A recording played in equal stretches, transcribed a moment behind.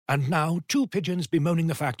And now, two pigeons bemoaning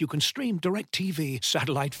the fact you can stream DirecTV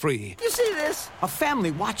satellite-free. You see this? A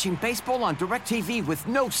family watching baseball on DirecTV with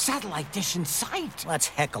no satellite dish in sight. Let's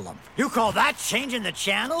heckle them. You call that changing the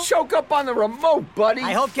channel? Choke up on the remote, buddy.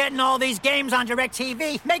 I hope getting all these games on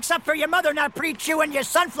DirecTV makes up for your mother not pre-chewing your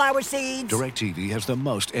sunflower seeds. DirecTV has the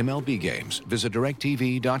most MLB games. Visit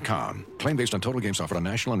DirecTV.com. Claim based on total games offered on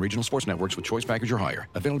national and regional sports networks with choice package or higher.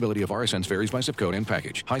 Availability of RSNs varies by zip code and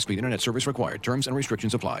package. High-speed internet service required. Terms and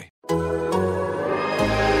restrictions apply.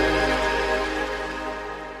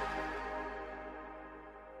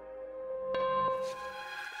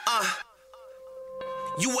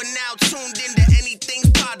 You are now tuned into Anything's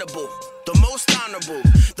Potable, the most honorable,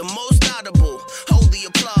 the most audible. Hold the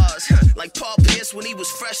applause, like Paul Pierce when he was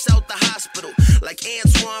fresh out the hospital, like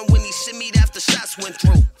Antoine when he shimmied after shots went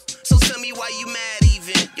through. So tell me why you mad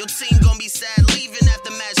even? Your team gon' be sad leaving after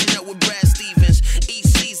matching up with Brad Stevens. Each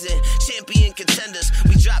season, champion contenders.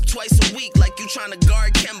 We drop twice a week like you tryna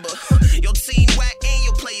guard Kemba. Your team whack and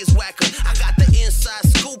your players whacker. I got the inside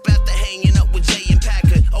scoop after hanging up with Jay and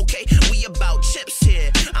Packer. Okay, we about chips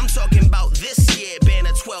here. I'm talking about this year.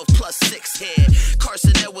 Banner 12 plus 6 here.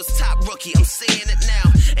 Carson Edwards top rookie. I'm saying it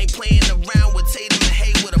now. Ain't playing around with Tatum and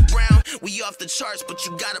Hayward or Brown. We off the charts, but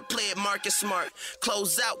you gotta play it Marcus Smart.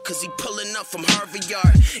 Close out, cause he pulling up from Harvard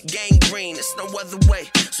Yard. Gang green, it's no other way.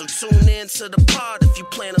 So tune in to the pod if you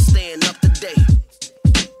plan on staying up to date.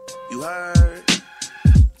 You heard?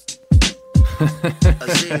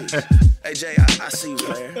 Aziz. Hey, Jay, I see you,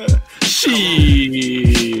 player.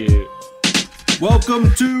 Shit.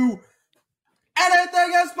 Welcome to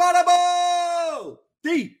Anything is Potable,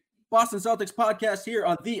 the Boston Celtics podcast here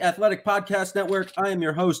on the Athletic Podcast Network. I am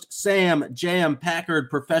your host, Sam Jam Packard,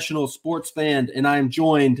 professional sports fan, and I am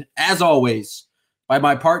joined, as always, by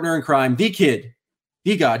my partner in crime, the kid,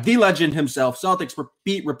 the god, the legend himself, Celtics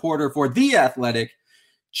beat reporter for The Athletic,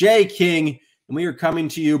 Jay King. And we are coming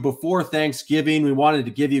to you before Thanksgiving. We wanted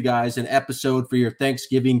to give you guys an episode for your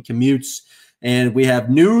Thanksgiving commutes. And we have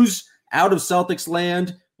news out of Celtics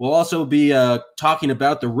land. We'll also be talking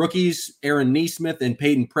about the rookies, Aaron Nesmith and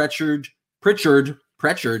Peyton Pritchard.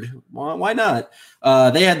 Why not?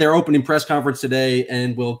 They had their opening press conference today,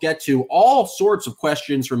 and we'll get to all sorts of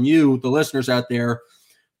questions from you, the listeners out there.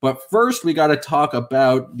 But first, we got to talk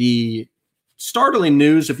about the startling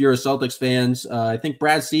news if you're a Celtics fans. I think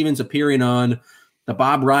Brad Stevens, appearing on the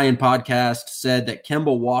Bob Ryan podcast, said that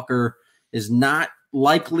Kemba Walker is not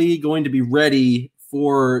likely going to be ready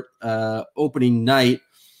for opening night.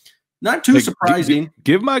 Not too surprising.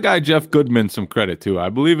 Give my guy Jeff Goodman some credit too. I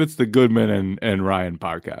believe it's the Goodman and Ryan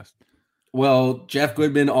podcast. Well, Jeff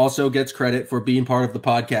Goodman also gets credit for being part of the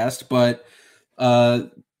podcast, but the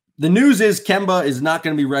news is Kemba is not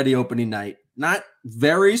going to be ready opening night. Not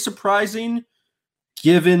very surprising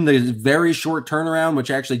given the very short turnaround, which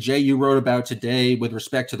actually, Jay, you wrote about today with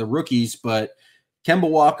respect to the rookies, but Kemba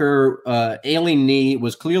Walker, ailing knee,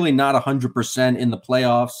 was clearly not 100% in the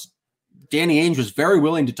playoffs. Danny Ainge was very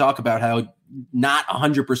willing to talk about how not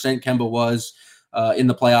 100% Kemba was in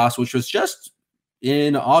the playoffs, which was just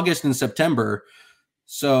in August and September.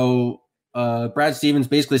 So Brad Stevens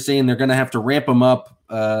basically saying they're going to have to ramp him up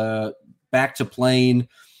back to playing.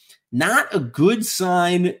 Not a good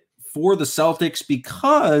sign for the Celtics,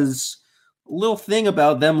 because a little thing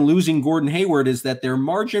about them losing Gordon Hayward is that their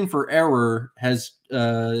margin for error has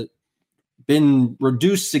been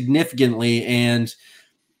reduced significantly. And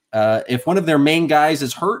if one of their main guys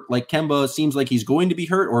is hurt, like Kemba seems like he's going to be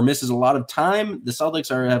hurt or misses a lot of time, the Celtics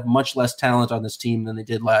have much less talent on this team than they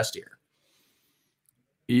did last year.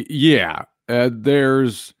 Yeah,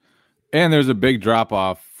 there's a big drop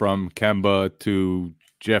off from Kemba to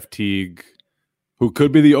Jeff Teague, who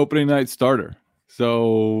could be the opening night starter.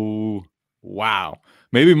 So, wow.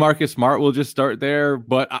 Maybe Marcus Smart will just start there,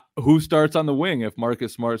 but who starts on the wing if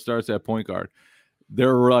Marcus Smart starts at point guard?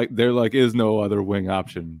 There is no other wing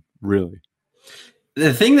option, really.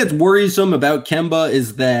 The thing that's worrisome about Kemba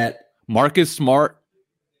is that Marcus Smart,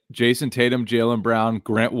 Jason Tatum, Jaylen Brown,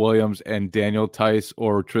 Grant Williams, and Daniel Tice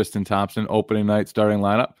or Tristan Thompson opening night starting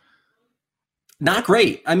lineup. Not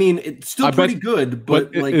great. I mean, it's still pretty good,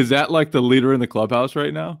 but like, is that like the leader in the clubhouse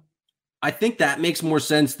right now? I think that makes more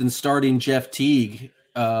sense than starting Jeff Teague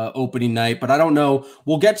opening night, but I don't know.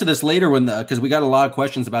 We'll get to this later because we got a lot of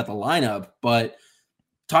questions about the lineup. But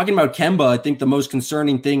talking about Kemba, I think the most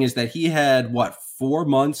concerning thing is that he had 4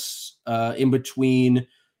 months in between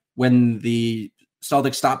when the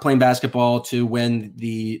Celtics stopped playing basketball to when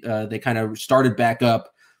they kind of started back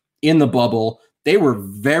up in the bubble. They were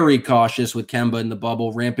very cautious with Kemba in the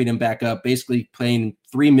bubble, ramping him back up, basically playing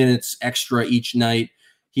 3 minutes extra each night.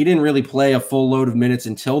 He didn't really play a full load of minutes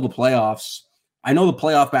until the playoffs. I know the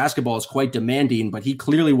playoff basketball is quite demanding, but he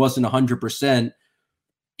clearly wasn't 100%.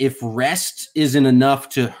 If rest isn't enough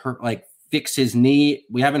to fix his knee,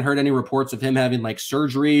 we haven't heard any reports of him having like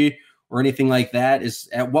surgery or anything like that. Is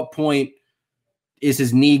at what point is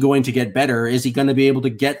his knee going to get better? Is he going to be able to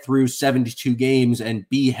get through 72 games and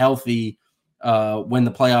be healthy when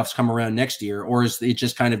the playoffs come around next year? Or is it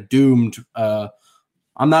just kind of doomed?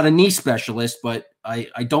 I'm not a knee specialist, but I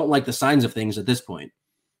don't like the signs of things at this point.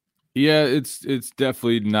 Yeah, it's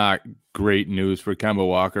definitely not great news for Kemba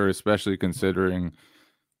Walker, especially considering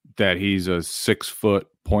that he's a 6-foot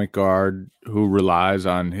point guard who relies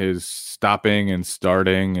on his stopping and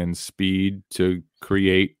starting and speed to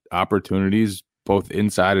create opportunities both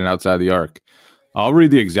inside and outside the arc. I'll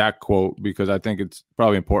read the exact quote because I think it's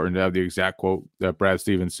probably important to have the exact quote that Brad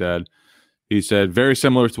Stevens said. He said, very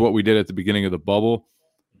similar to what we did at the beginning of the bubble.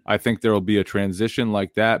 I think there will be a transition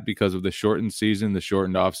like that because of the shortened season, the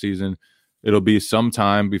shortened off season. It'll be some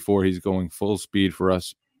time before he's going full speed for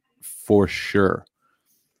us for sure.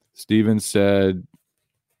 Stevens said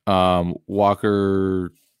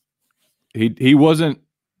Walker, he wasn't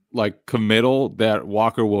like committal that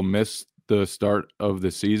Walker will miss the start of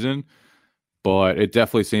the season, but it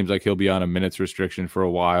definitely seems like he'll be on a minutes restriction for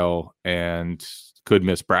a while and could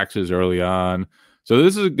miss practices early on. So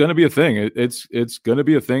this is going to be a thing. It's going to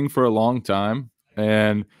be a thing for a long time.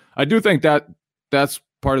 And I do think that that's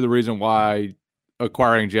part of the reason why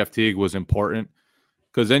acquiring Jeff Teague was important,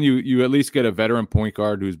 because then you at least get a veteran point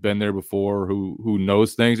guard who's been there before, who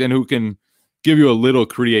knows things and who can give you a little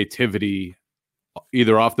creativity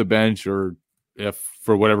either off the bench or if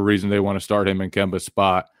for whatever reason they want to start him in Kemba's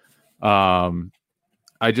spot.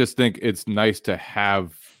 I just think it's nice to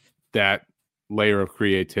have that layer of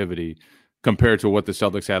creativity compared to what the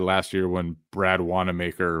Celtics had last year when Brad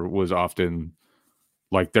Wanamaker was often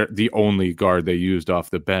like the only guard they used off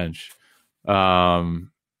the bench. But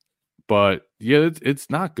yeah, it's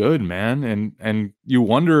not good, man. And you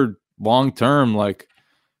wonder long term, like,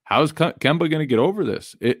 how's Kemba going to get over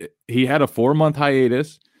this? He had a 4-month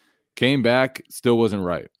hiatus, came back, still wasn't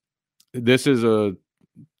right. This is a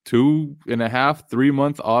 2.5,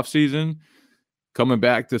 3-month offseason. Coming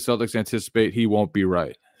back, the Celtics anticipate he won't be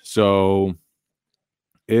right. So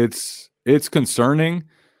it's concerning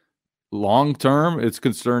long term. It's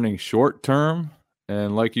concerning short term.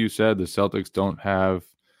 And like you said, the Celtics don't have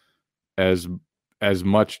as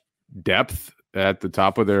much depth at the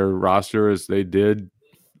top of their roster as they did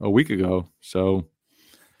a week ago. So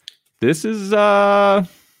this is not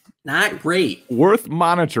great. Worth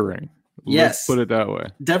monitoring. Yes. Let's put it that way.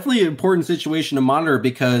 Definitely an important situation to monitor,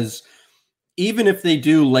 because even if they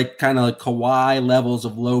do like kind of like Kawhi levels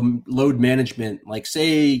of load management, like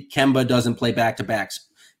say Kemba doesn't play back-to-backs,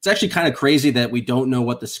 it's actually kind of crazy that we don't know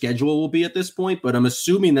what the schedule will be at this point, but I'm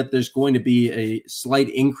assuming that there's going to be a slight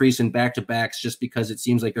increase in back-to-backs just because it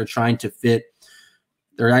seems like they're trying to fit.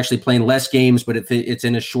 They're actually playing less games, but it's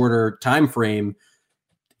in a shorter time frame.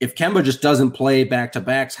 If Kemba just doesn't play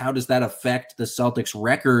back-to-backs, how does that affect the Celtics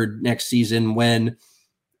record next season when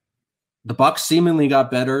the Bucks seemingly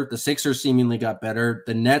got better, the Sixers seemingly got better,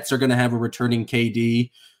 the Nets are going to have a returning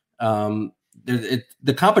KD.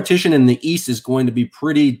 The competition in the East is going to be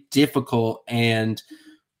pretty difficult, and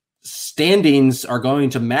standings are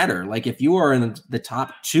going to matter. Like if you are in the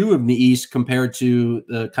top 2 of the East compared to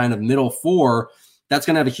the kind of middle 4, that's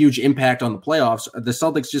going to have a huge impact on the playoffs. The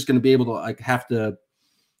Celtics just going to be able to like have to,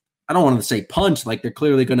 I don't want to say punch, like they're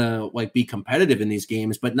clearly going to like be competitive in these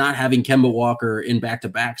games, but not having Kemba Walker in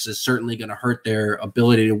back-to-backs is certainly going to hurt their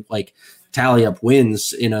ability to like tally up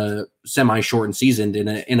wins in a semi-shortened season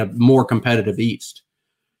in a more competitive East.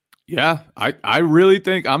 Yeah, I really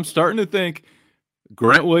think, I'm starting to think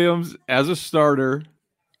Grant Williams as a starter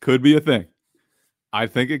could be a thing. I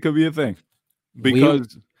think it could be a thing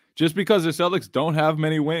because just because the Celtics don't have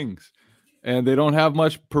many wings and they don't have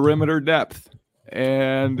much perimeter depth,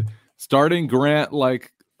 and starting Grant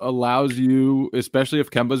like allows you, especially if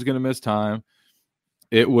Kemba's going to miss time,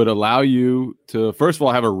 it would allow you to, first of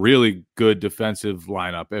all, have a really good defensive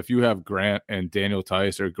lineup. If you have Grant and Daniel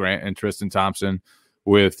Tice or Grant and Tristan Thompson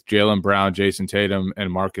with Jaylen Brown, Jason Tatum,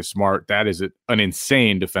 and Marcus Smart, that is an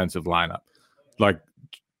insane defensive lineup. Like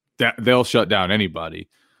that, they'll shut down anybody.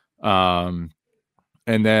 And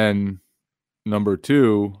then number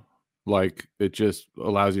 2, like it just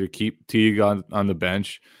allows you to keep Teague on the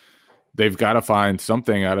bench. They've got to find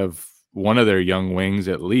something out of one of their young wings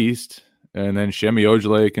at least. And then Shemi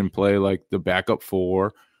Ojale can play like the backup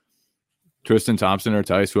 4. Tristan Thompson or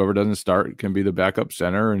Tice, whoever doesn't start, can be the backup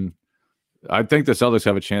center. And I think the Celtics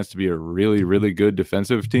have a chance to be a really, really good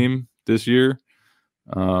defensive team this year.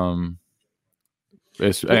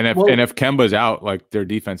 If Kemba's out, like their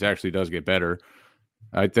defense actually does get better.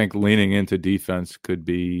 I think leaning into defense could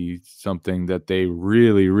be something that they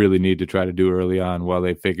really, really need to try to do early on while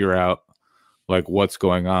they figure out like what's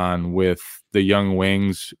going on with the young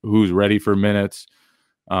wings, who's ready for minutes.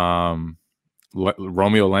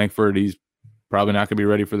 Romeo Langford, he's probably not going to be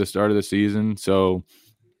ready for the start of the season. So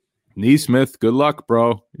Nesmith, good luck,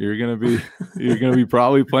 bro. You're gonna be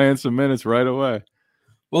probably playing some minutes right away.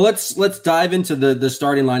 Well, let's dive into the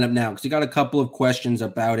starting lineup now because we got a couple of questions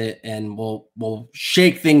about it, and we'll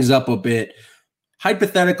shake things up a bit.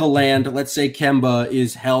 Hypothetical land. Let's say Kemba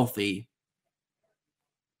is healthy.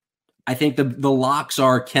 I think the locks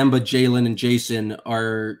are Kemba, Jalen, and Jason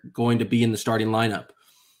are going to be in the starting lineup.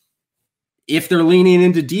 If they're leaning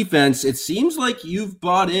into defense, it seems like you've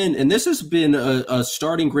bought in, and this has been a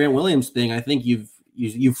starting Grant Williams thing. I think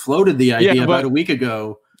you've floated the idea about a week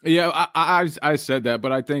ago. Yeah, I said that,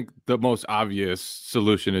 but I think the most obvious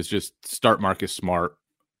solution is just start Marcus Smart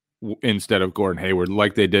instead of Gordon Hayward,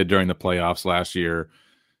 like they did during the playoffs last year.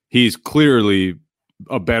 He's clearly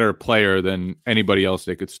a better player than anybody else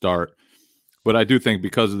they could start. But I do think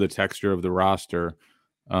because of the texture of the roster,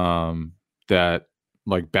 that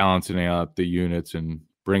like balancing out the units and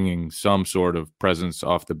bringing some sort of presence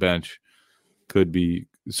off the bench could be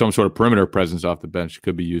some sort of perimeter presence off the bench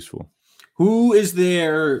could be useful. Who is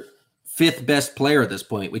their fifth best player at this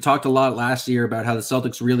point? We talked a lot last year about how the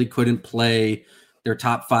Celtics really couldn't play their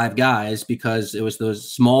top 5 guys because it was the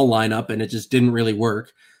small lineup and it just didn't really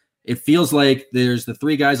work. It feels like there's the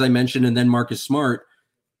 3 guys I mentioned and then Marcus Smart.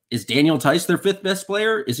 Is Daniel Tice their fifth best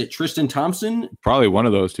player? Is it Tristan Thompson? Probably one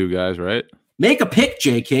of those 2 guys, right? Make a pick,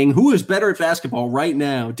 J. King. Who is better at basketball right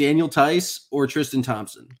now, Daniel Tice or Tristan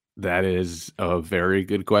Thompson? That is a very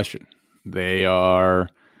good question. They are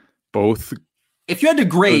both. If you had to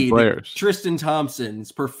grade Tristan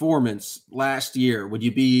Thompson's performance last year, would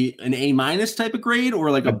you be an A- type of grade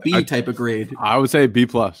or like a B type of grade? I would say B+. He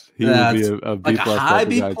would be a B+. Like a high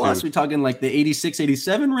B+? We're talking like the 86,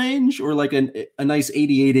 87 range or like a nice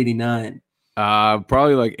 88, 89?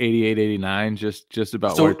 Probably like 88, 89, just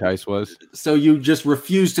about where Tice was. So you just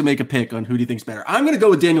refuse to make a pick on who do you think's better. I'm going to go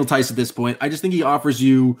with Daniel Tice at this point. I just think he offers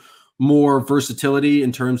you more versatility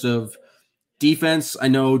in terms of defense. I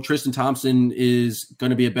know Tristan Thompson is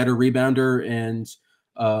going to be a better rebounder and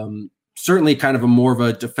certainly kind of a more of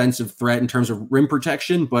a defensive threat in terms of rim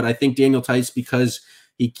protection. But I think Daniel Tice, because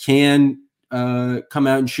he can come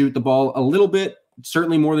out and shoot the ball a little bit,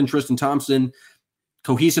 certainly more than Tristan Thompson.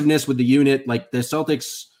 Cohesiveness with the unit, like the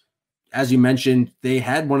Celtics, as you mentioned, they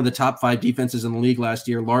had one of the top 5 defenses in the league last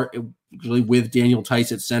year, largely with Daniel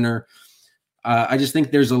Tice at center. I just think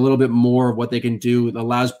there's a little bit more of what they can do. It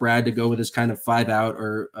allows Brad to go with this kind of 5-out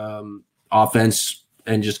or offense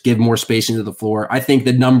and just give more spacing to the floor. I think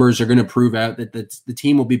the numbers are going to prove out that the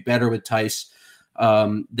team will be better with Tice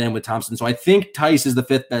than with Thompson. So I think Tice is the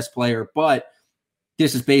 5th best player, but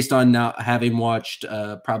this is based on now having watched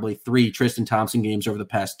probably 3 Tristan Thompson games over the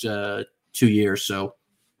past 2 years. So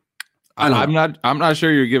I'm not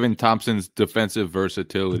sure you're giving Thompson's defensive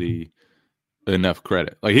versatility enough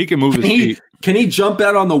credit. Like he can move his feet. Can he jump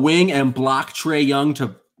out on the wing and block Trae Young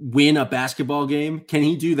to win a basketball game? Can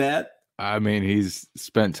he do that? I mean, he's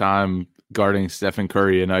spent time guarding Stephen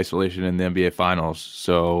Curry in isolation in the NBA Finals.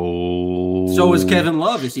 So is Kevin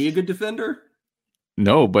Love. Is he a good defender?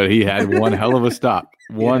 No, but he had one hell of a stop.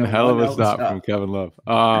 One hell of a stop from Kevin Love.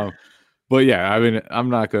 But yeah, I mean,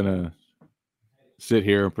 I'm not going to sit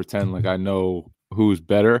here and pretend like I know who's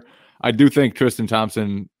better. I do think Tristan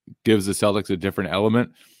Thompson gives the Celtics a different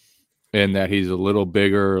element in that he's a little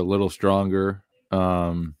bigger, a little stronger.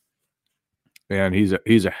 And he's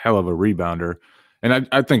a hell of a rebounder. And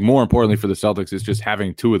I think more importantly for the Celtics is just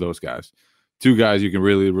having 2 of those guys. 2 guys you can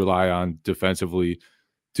really rely on defensively.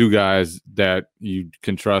 2 guys that you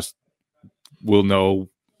can trust will know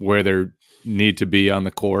where they need to be on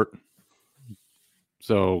the court.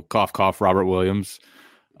 So cough, cough, Robert Williams.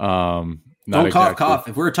 Don't cough.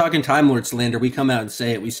 If we're talking Time Lord slander, we come out and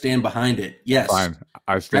say it. We stand behind it. Yes. Fine.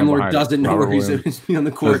 I stand Time Lord doesn't know where he's supposed to be on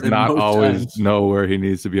the court. Does not always know where he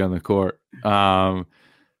needs to be on the court. And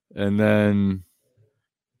then,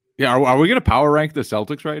 yeah, are we going to power rank the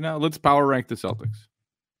Celtics right now? Let's power rank the Celtics.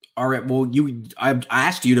 All right. Well, I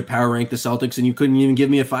asked you to power rank the Celtics, and you couldn't even give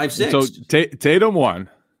me a 5-6. So Tatum 1.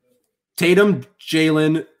 Tatum,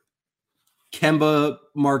 Jalen, Kemba,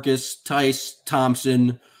 Marcus, Tice,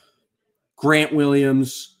 Thompson, Grant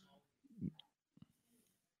Williams,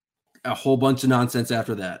 a whole bunch of nonsense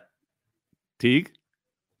after that. Teague?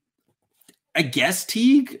 I guess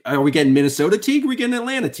Teague. Are we getting Minnesota Teague? Or are we getting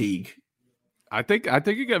Atlanta Teague? I think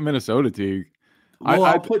you got Minnesota Teague.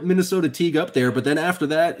 I'll put Minnesota Teague up there, but then after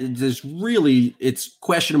that, it's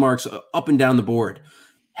question marks up and down the board.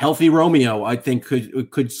 Healthy Romeo, I think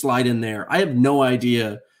could slide in there. I have no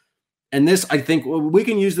idea. And this, I think we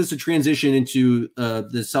can use this to transition into the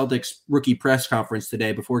Celtics rookie press conference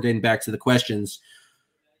today before getting back to the questions.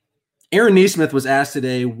 Aaron Nesmith was asked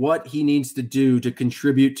today what he needs to do to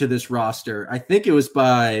contribute to this roster. I think it was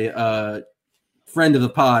by friend of the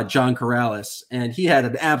pod, John Corrales, and he had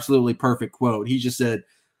an absolutely perfect quote. He just said,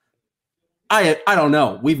 I don't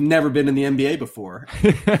know. We've never been in the NBA before.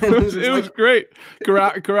 it was great.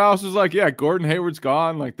 Corrales was like, yeah, Gordon Hayward's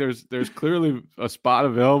gone. Like there's clearly a spot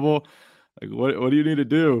available. Like what do you need to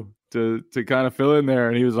do to kind of fill in there?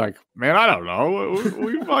 And he was like, man, I don't know.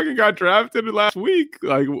 We fucking got drafted last week.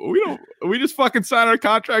 Like we just fucking signed our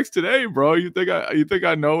contracts today, bro. You think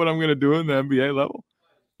I know what I'm gonna do in the NBA level?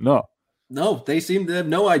 No, they seem to have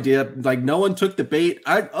no idea. Like no one took the bait.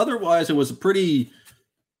 Otherwise it was a pretty.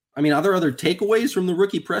 I mean, other takeaways from the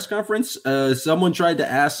rookie press conference? Someone tried to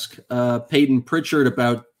ask Peyton Pritchard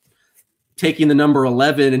about taking the number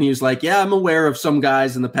 11, and he was like, yeah, I'm aware of some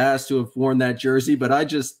guys in the past who have worn that jersey, but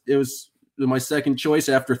it was my second choice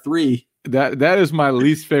after 3. That is my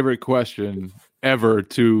least favorite question ever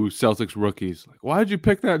to Celtics rookies. Like, why did you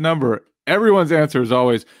pick that number? Everyone's answer is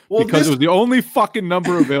always because it was the only fucking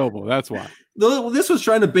number available. That's why. This was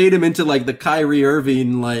trying to bait him into like the Kyrie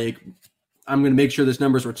Irving, like, I'm going to make sure this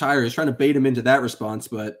number's retired. He's trying to bait him into that response,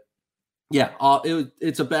 but yeah,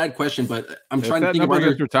 it's a bad question. But I'm trying to think about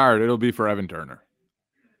gets retired. It'll be for Evan Turner,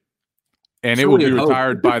 and it will be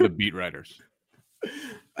retired by the beat writers.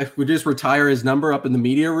 If we just retire his number up in the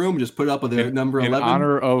media room, just put up with the number 11 in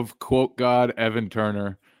honor of quote God Evan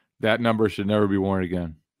Turner. That number should never be worn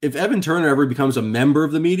again. If Evan Turner ever becomes a member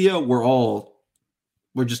of the media,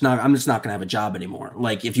 I'm just not going to have a job anymore.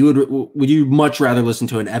 Like if you would you much rather listen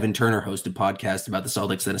to an Evan Turner hosted podcast about the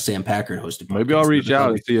Celtics than a Sam Packard hosted podcast? Maybe I'll reach out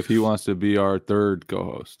and see if he wants to be our third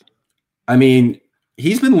co-host. I mean,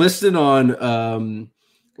 he's been listed on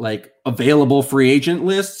like available free agent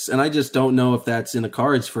lists, and I just don't know if that's in the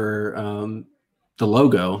cards for the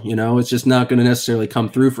logo. You know, it's just not going to necessarily come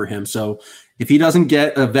through for him. So if he doesn't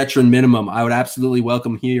get a veteran minimum, I would absolutely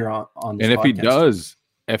welcome here on this and if podcast.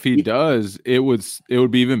 He does, it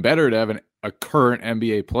would be even better to have a current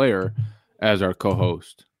NBA player as our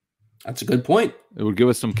co-host. That's a good point. It would give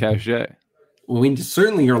us some cachet. Well, we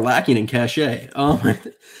certainly are lacking in cachet.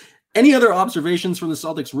 Any other observations from the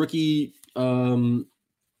Celtics rookie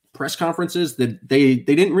press conferences? That they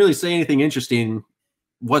didn't really say anything interesting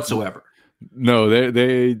whatsoever. No,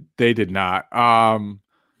 they did not.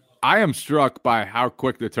 I am struck by how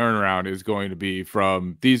quick the turnaround is going to be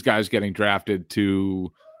from these guys getting drafted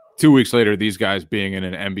to 2 weeks later, these guys being in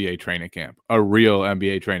an NBA training camp, a real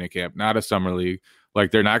NBA training camp, not a summer league.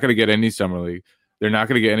 Like they're not going to get any summer league. They're not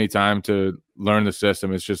going to get any time to learn the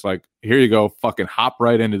system. It's just like, here you go, fucking hop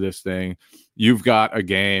right into this thing. You've got a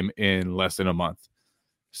game in less than a month.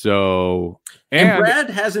 So, and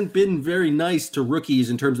Brad hasn't been very nice to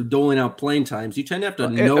rookies in terms of doling out playing times. You tend to have to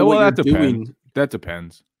know what you're doing. That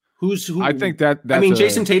depends. Who's who? I think that's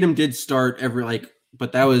Jason Tatum did start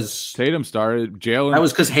but that was Tatum started. Jalen. That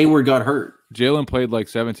was because Hayward got hurt. Jalen played like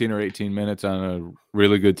 17 or 18 minutes on a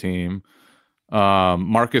really good team.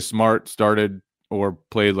 Marcus Smart started or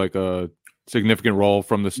played like a significant role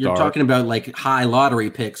from the start. You're talking about like high lottery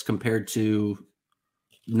picks compared to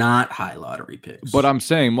not high lottery picks. But I'm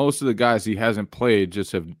saying most of the guys he hasn't played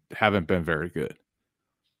just haven't been very good.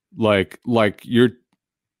 Like you're.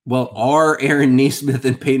 Well, are Aaron Nesmith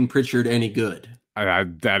and Peyton Pritchard any good?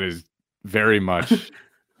 That is very much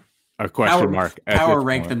a question mark. Power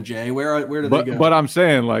rank them, Jay. Where do they go? But I'm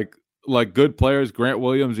saying like good players. Grant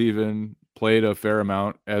Williams even played a fair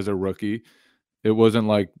amount as a rookie. It wasn't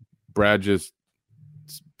like Brad just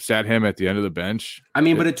sat him at the end of the bench. I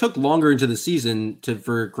mean, but it took longer into the season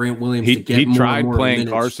for Grant Williams to get more and more minutes.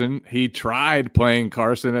 Carson. He tried playing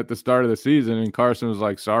Carson at the start of the season, and Carson was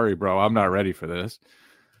like, "Sorry, bro, I'm not ready for this."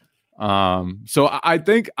 So I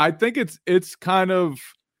think it's kind of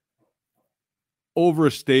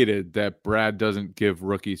overstated that Brad doesn't give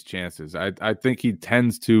rookies chances. I think he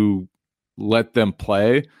tends to let them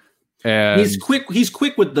play, and he's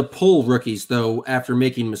quick with the pull rookies though after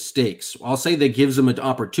making mistakes. I'll say that gives them an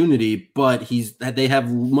opportunity, but they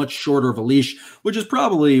have much shorter of a leash, which is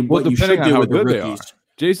probably what you should do with the rookies.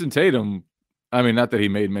 Jason Tatum, I mean, not that he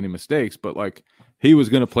made many mistakes, but like he was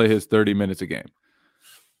going to play his 30 minutes a game.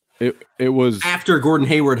 It was after Gordon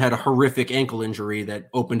Hayward had a horrific ankle injury that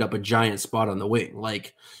opened up a giant spot on the wing.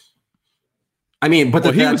 Like, I mean,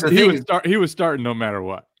 but he was starting no matter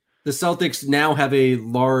what. The Celtics now have a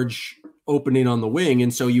large opening on the wing.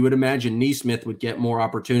 And so you would imagine Neesmith would get more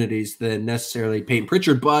opportunities than necessarily Peyton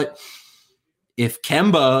Pritchard. But if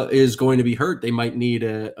Kemba is going to be hurt, they might need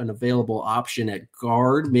an available option at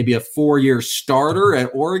guard, maybe a 4-year starter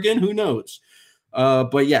at Oregon. Who knows?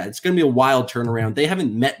 But yeah, it's going to be a wild turnaround. They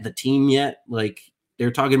haven't met the team yet. Like,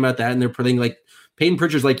 they're talking about that, and they're putting like Peyton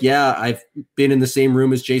Pritchard's like, yeah, I've been in the same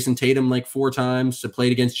room as Jason Tatum like 4 times. I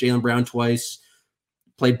played against Jaylen Brown twice,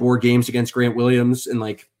 played board games against Grant Williams, and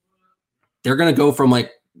like they're going to go from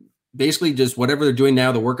like basically just whatever they're doing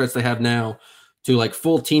now, the workouts they have now, to like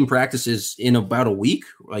full team practices in about a week.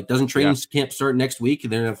 Like, doesn't training camp start next week?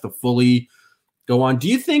 And they're going to have to fully go on. Do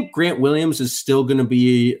you think Grant Williams is still going to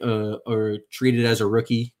be or treated as a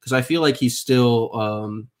rookie? Because I feel like he's still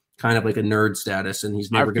kind of like a nerd status, and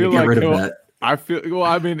he's never going to get rid of that.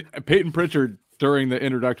 I mean, Peyton Pritchard during the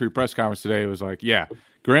introductory press conference today was like, yeah,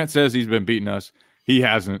 Grant says he's been beating us. He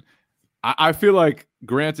hasn't. I feel like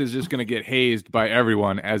Grant is just going to get hazed by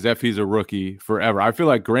everyone as if he's a rookie forever. I feel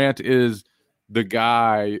like Grant is the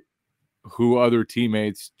guy who other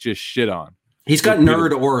teammates just shit on. He's got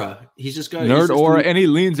nerd aura. He's just got nerd aura, and he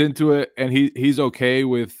leans into it, and he's okay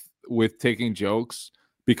with taking jokes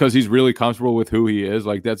because he's really comfortable with who he is.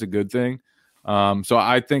 Like, that's a good thing. So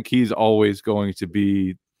I think he's always going to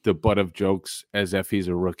be the butt of jokes as if he's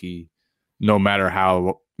a rookie, no matter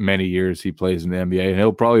how many years he plays in the NBA, and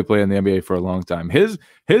he'll probably play in the NBA for a long time. His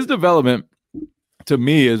development, to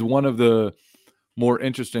me, is one of the more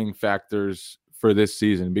interesting factors for this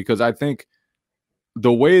season, because I think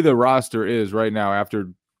the way the roster is right now after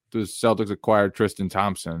the Celtics acquired Tristan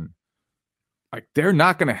Thompson, like, they're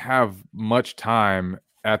not going to have much time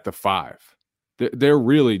at the 5. They're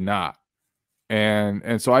really not.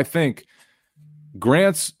 And so I think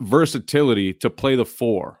Grant's versatility to play the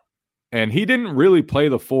 4, and he didn't really play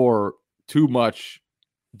the 4 too much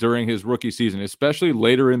during his rookie season, especially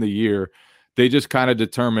later in the year. They just kind of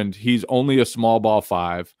determined he's only a small ball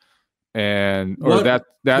 5, and that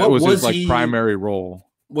was his like primary role.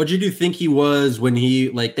 What did you think he was when he,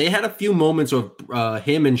 like, they had a few moments of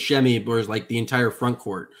him and Shemi where it was like the entire front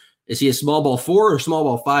court. Is he a small ball 4 or small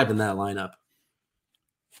ball 5 in that lineup?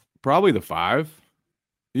 Probably the 5.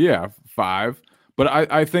 Yeah, 5. But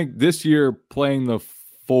I think this year playing the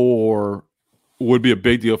 4 would be a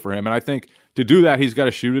big deal for him. And I think to do that, he's got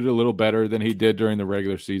to shoot it a little better than he did during the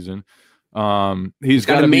regular season. He's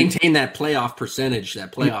got to maintain that playoff percentage,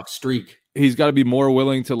 that playoff streak. He's got to be more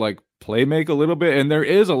willing to like play make a little bit. And there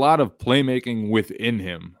is a lot of playmaking within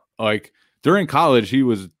him. Like, during college, he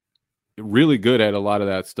was really good at a lot of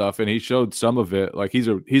that stuff, and he showed some of it. Like, he's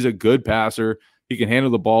a good passer. He can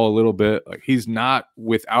handle the ball a little bit. Like, he's not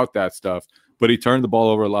without that stuff, but he turned the ball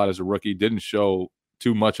over a lot as a rookie. Didn't show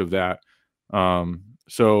too much of that.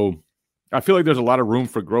 So I feel like there's a lot of room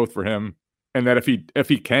for growth for him. And that if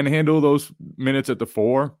he can handle those minutes at the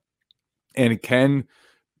 4 and can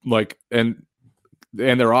and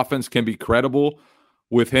their offense can be credible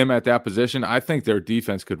with him at that position, I think their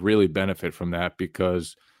defense could really benefit from that,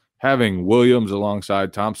 because having Williams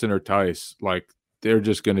alongside Thompson or Tice, like, they're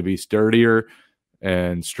just going to be sturdier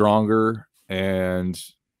and stronger and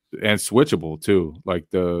switchable too. Like,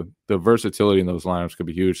 the versatility in those lineups could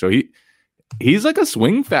be huge. So he's like a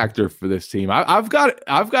swing factor for this team. I've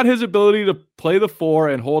got his ability to play the 4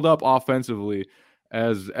 and hold up offensively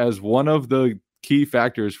as one of the key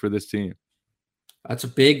factors for this team. That's a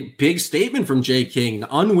big statement from Jay King.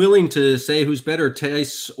 Unwilling to say who's better,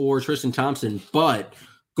 Tice or Tristan Thompson, but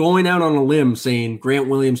going out on a limb saying Grant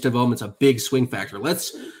Williams' development's a big swing factor.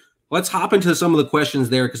 Let's hop into some of the questions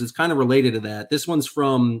there, because it's kind of related to that. This one's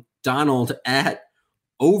from Donald at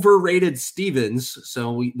Overrated Stevens,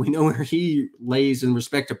 so we know where he lays in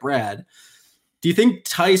respect to Brad. Do you think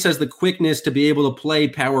Tice has the quickness to be able to play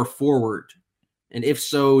power forward? And if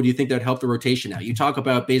so, do you think that would help the rotation out? You talk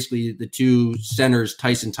about basically the 2 centers,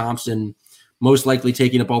 Tice and Thompson, most likely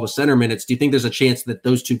taking up all the center minutes. Do you think there's a chance that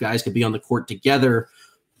those 2 guys could be on the court together?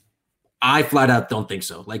 I flat out don't think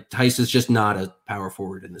so. Like, Tice is just not a power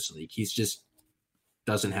forward in this league. He's just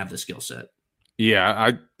doesn't have the skill set.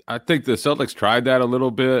 Yeah, I think the Celtics tried that a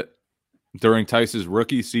little bit during Tice's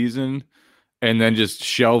rookie season and then just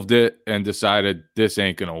shelved it and decided this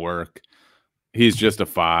ain't going to work. He's just a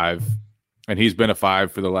 5, and he's been a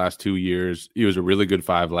 5 for the last 2 years. He was a really good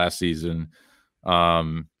 5 last season.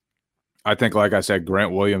 I think, like I said,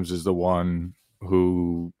 Grant Williams is the one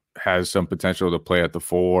who has some potential to play at the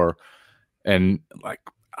 4. And, like,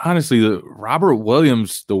 honestly, Robert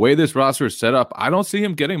Williams, the way this roster is set up, I don't see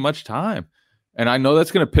him getting much time. And I know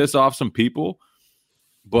that's going to piss off some people,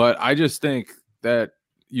 but I just think that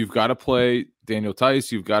you've got to play Daniel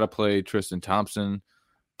Tice. You've got to play Tristan Thompson.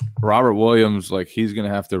 Robert Williams, like he's going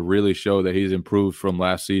to have to really show that he's improved from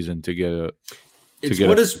last season to get a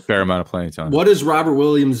fair amount of playing time. What does Robert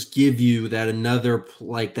Williams give you that another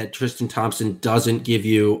like that Tristan Thompson doesn't give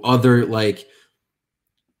you? Other like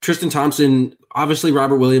Tristan Thompson, obviously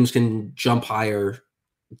Robert Williams can jump higher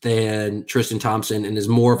than Tristan Thompson and is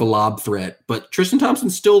more of a lob threat, but Tristan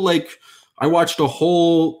Thompson's still like I watched a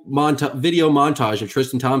whole video montage of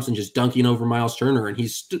Tristan Thompson just dunking over Miles Turner, and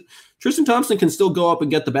Tristan Thompson can still go up and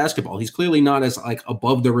get the basketball. He's clearly not as like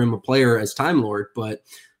above the rim a player as Time Lord, but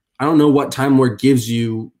I don't know what Time Lord gives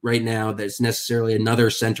you right now that's necessarily another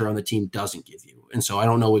center on the team doesn't give you. And so I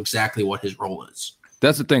don't know exactly what his role is.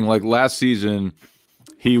 That's the thing. Like last season,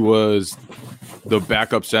 he was the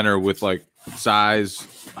backup center with like size,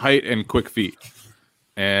 height, and quick feet.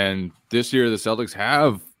 And this year, the Celtics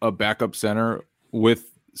have a backup center with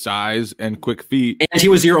size and quick feet. And he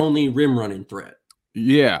was your only rim running threat.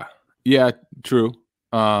 Yeah, true.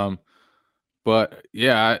 But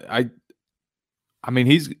yeah, I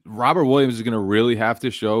mean, Robert Williams is going to really have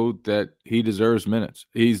to show that he deserves minutes.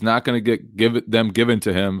 He's not going to get them given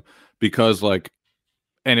to him because like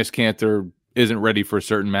Enes Kanter isn't ready for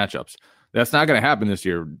certain matchups. That's not going to happen this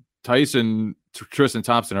year. Tyson, Tristan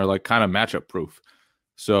Thompson are like kind of matchup proof.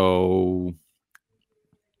 So,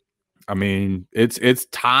 I mean, it's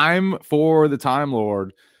time for the Time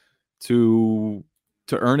Lord to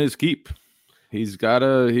earn his keep. He's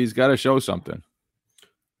gotta show something.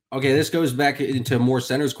 Okay, this goes back into more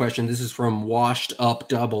centers question. This is from Washed Up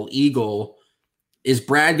Double Eagle. Is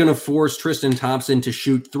Brad going to force Tristan Thompson to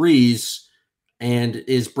shoot threes? And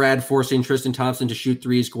is Brad forcing Tristan Thompson to shoot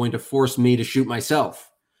threes going to force me to shoot myself?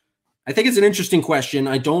 I think it's an interesting question.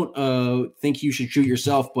 I don't think you should shoot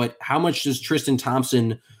yourself, but how much does Tristan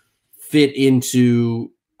Thompson fit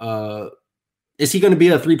into is he going to be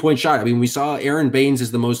a three-point shot? I mean, we saw Aaron Baines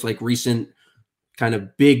is the most like recent kind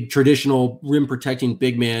of big traditional rim protecting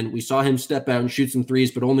big man. We saw him step out and shoot some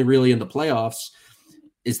threes, but only really in the playoffs.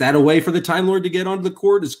 Is that a way for the Time Lord to get onto the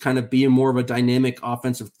court? Is kind of being more of a dynamic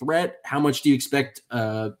offensive threat? How much do you expect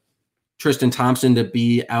Tristan Thompson to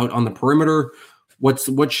be out on the perimeter? What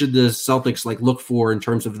should the Celtics like look for in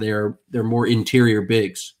terms of their more interior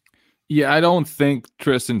bigs? Yeah, I don't think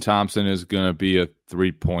Tristan Thompson is going to be a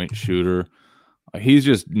three-point shooter. He's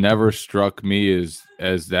just never struck me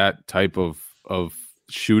as that type of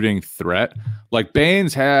shooting threat. Like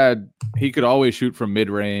Baines he could always shoot from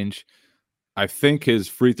mid-range. I think his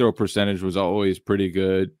free throw percentage was always pretty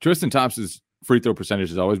good. Tristan Thompson's free throw percentage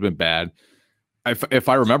has always been bad. If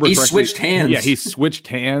I remember correctly, switched hands. Yeah, he switched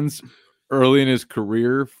hands early in his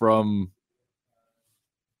career from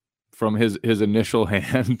his initial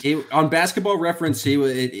hand. On Basketball Reference,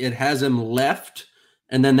 it has him left,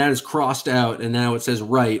 and then that is crossed out, and now it says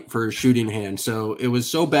right for shooting hand. So it was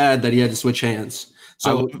so bad that he had to switch hands.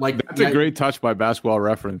 So that's a great touch by Basketball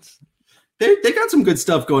Reference. They got some good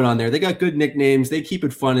stuff going on there. They got good nicknames. They keep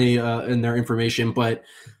it funny in their information, but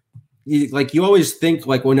you always think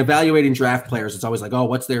like when evaluating draft players, it's always like, oh,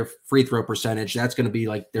 what's their free throw percentage? That's going to be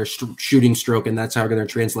like their shooting stroke, and that's how they're going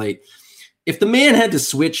to translate. If the man had to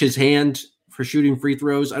switch his hand for shooting free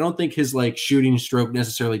throws, I don't think his like shooting stroke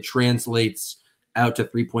necessarily translates out to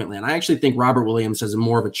 3-point land. I actually think Robert Williams has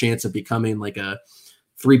more of a chance of becoming like a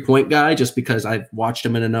 3-point guy just because I've watched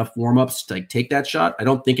him in enough warmups to like take that shot. I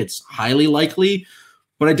don't think it's highly likely,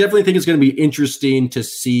 but I definitely think it's going to be interesting to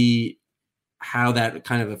see how that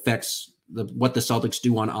kind of affects what the Celtics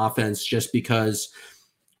do on offense, just because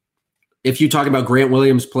if you talk about Grant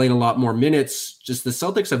Williams playing a lot more minutes, just the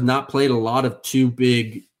Celtics have not played a lot of two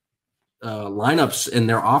big lineups, and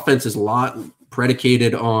their offense is a lot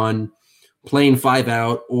predicated on playing 5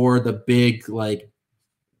 out or the big like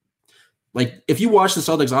if you watch the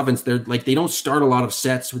Celtics offense, they don't start a lot of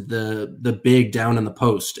sets with the big down in the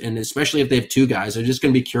post, and especially if they have two guys, they're just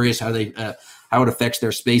going to be curious how it affects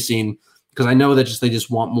their spacing, because I know that they just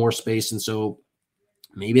want more space, and so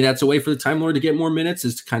maybe that's a way for the Time Lord to get more minutes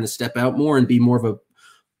is to kind of step out more and be more of a.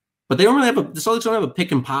 But they don't really have the Celtics don't have a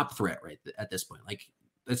pick and pop threat right at this point. Like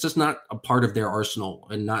it's just not a part of their arsenal,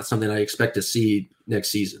 and not something I expect to see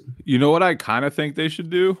next season. You know what I kind of think they should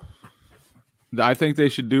do? I think they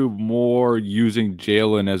should do more using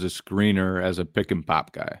Jalen as a screener, as a pick and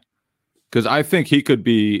pop guy, because I think he could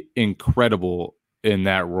be incredible in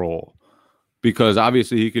that role. Because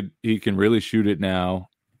obviously he can really shoot it now,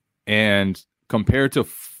 and compared to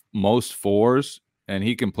most fours, and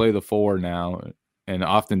he can play the 4 now, and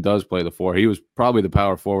often does play the 4. He was probably the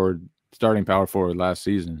starting power forward last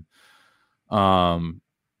season.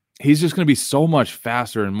 He's just going to be so much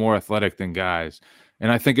faster and more athletic than guys,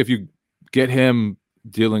 and I think if you get him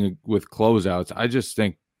dealing with closeouts, I just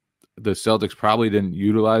think the Celtics probably didn't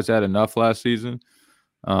utilize that enough last season.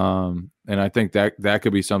 And I think that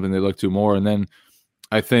could be something they look to more. And then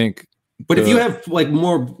I think, but if you have like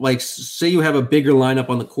more, like say you have a bigger lineup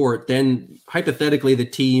on the court, then hypothetically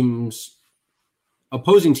the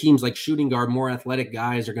opposing teams like shooting guard, more athletic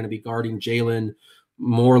guys are going to be guarding Jalen,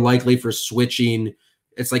 more likely for switching.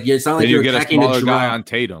 It's like it's not like you're get attacking a smaller a guy on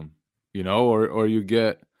Tatum, or you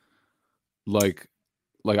get like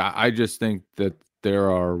I just think that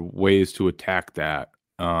there are ways to attack that.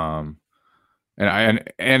 And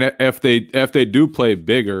if they do play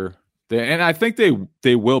bigger, and I think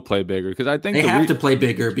they will play bigger because I think they have to play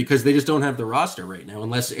bigger because they just don't have the roster right now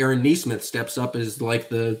unless Aaron Nesmith steps up as like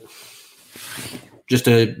just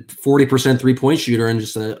a 40% 3-point shooter and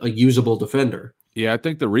just a usable defender. Yeah, I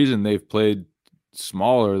think the reason they've played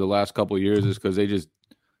smaller the last couple of years is because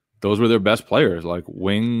those were their best players. Like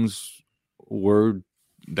wings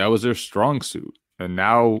that was their strong suit, and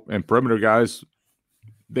perimeter guys,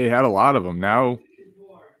 they had a lot of them. Now,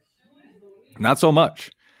 not so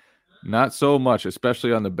much,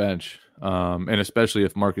 especially on the bench, and especially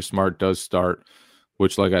if Marcus Smart does start,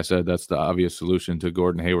 which, like I said, that's the obvious solution to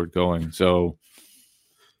Gordon Hayward going. So,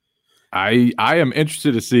 I am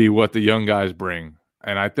interested to see what the young guys bring,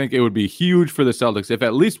 and I think it would be huge for the Celtics if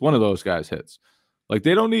at least one of those guys hits. Like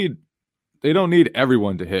they don't need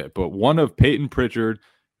everyone to hit, but one of Peyton Pritchard,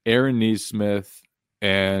 Aaron Nesmith,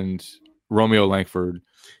 and Romeo Langford.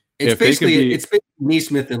 It's basically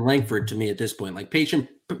Nesmith and Langford to me at this point. Like Peyton,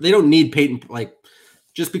 they don't need Peyton like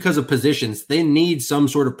just because of positions. They need some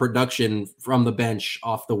sort of production from the bench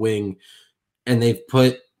off the wing, and they've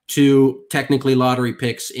put 2 technically lottery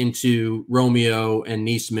picks into Romeo and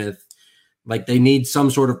Nesmith. Like they need some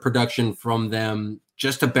sort of production from them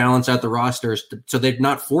just to balance out the rosters, so they're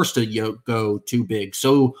not forced to go too big,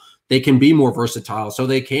 so they can be more versatile, so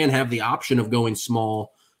they can have the option of going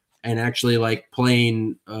small and actually like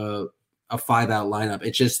playing a 5-out lineup.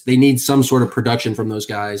 It's just they need some sort of production from those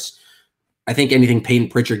guys. I think anything Peyton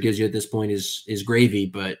Pritchard gives you at this point is gravy,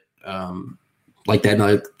 but like that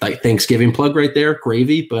like Thanksgiving plug right there,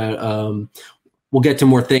 gravy. But we'll get to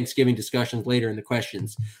more Thanksgiving discussions later in the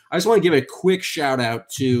questions. I just want to give a quick shout out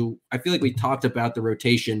to, I feel like we talked about the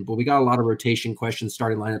rotation, but we got a lot of rotation questions,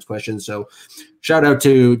 starting lineups questions. So shout out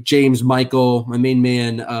to James, Michael, my main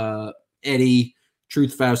man, Eddie,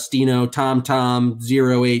 Truth Faustino, Tom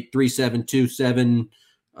 083727.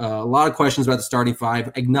 A lot of questions about the starting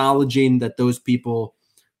 5, acknowledging that those people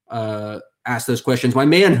asked those questions. My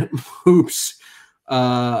man Hoops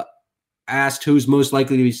asked who's most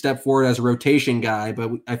likely to be stepped forward as a rotation guy,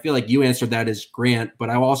 but I feel like you answered that as Grant. But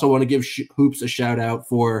I also want to give Hoops a shout out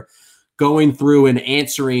for going through and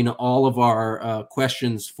answering all of our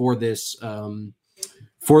questions for this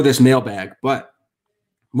mailbag. But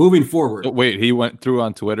moving forward, wait, he went through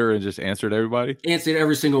on Twitter and just answered everybody. Answered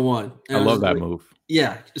every single one. And I love that move.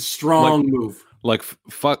 Yeah, strong move. Like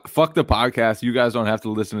fuck the podcast. You guys don't have to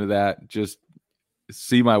listen to that. Just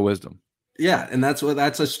see my wisdom. Yeah, and that's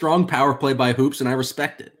a strong power play by Hoops, and I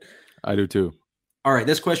respect it. I do too. All right,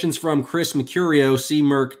 this question's from Chris Mercurio,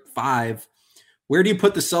 CMerc5. Where do you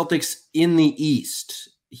put the Celtics in the East?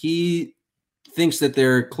 He thinks that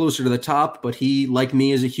they're closer to the top, but he, like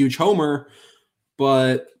me, is a huge homer.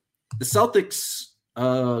 But the Celtics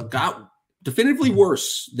got definitively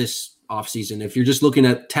worse this offseason. If you're just looking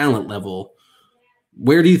at talent level,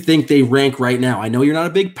 where do you think they rank right now? I know you're not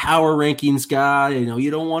a big power rankings guy. I know you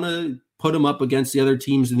don't want to put them up against the other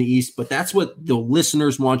teams in the East, but that's what the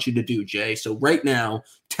listeners want you to do, Jay. So right now,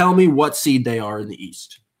 tell me what seed they are in the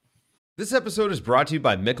East. This episode is brought to you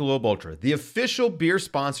by Michelob Ultra, the official beer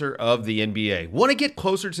sponsor of the NBA. Want to get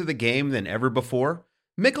closer to the game than ever before?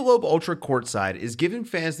 Michelob Ultra Courtside is giving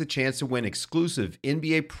fans the chance to win exclusive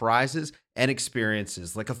NBA prizes and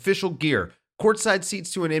experiences like official gear, courtside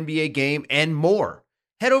seats to an NBA game, and more.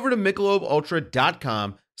 Head over to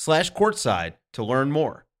MichelobUltra.com/courtside to learn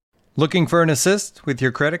more. Looking for an assist with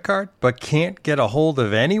your credit card but can't get a hold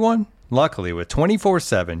of anyone? Luckily, with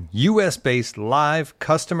 24/7 U.S.-based live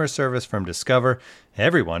customer service from Discover,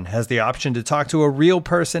 everyone has the option to talk to a real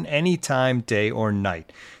person anytime, day or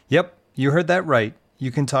night. Yep, you heard that right. You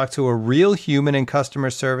can talk to a real human in customer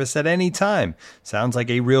service at any time. Sounds like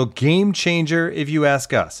a real game changer if you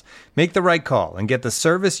ask us. Make the right call and get the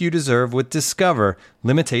service you deserve with Discover.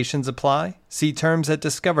 Limitations apply. See terms at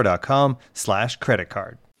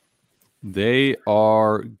discover.com/creditcard. They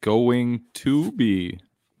are going to be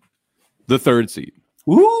the 3rd seed.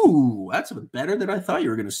 Ooh, that's better than I thought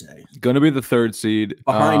you were going to say. Going to be the 3rd seed.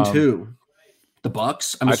 Behind who? The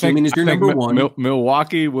Bucks? I'm assuming is your number one.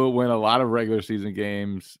 Milwaukee will win a lot of regular season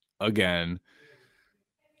games again.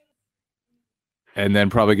 and then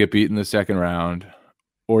probably get beat in the second round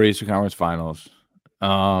or Eastern Conference Finals.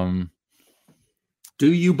 Do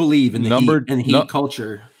you believe in the Heat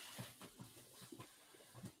culture?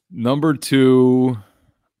 Number 2,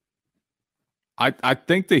 I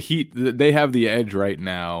think the Heat, they have the edge right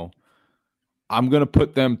now. I'm going to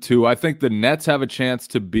put them 2. I think the Nets have a chance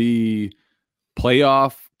to be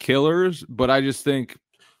playoff killers, but I just think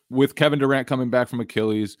with Kevin Durant coming back from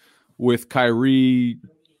Achilles, with Kyrie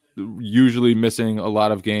usually missing a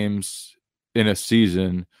lot of games in a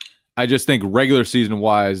season, I just think regular season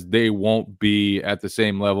wise, they won't be at the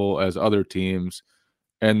same level as other teams.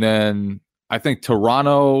 And then I think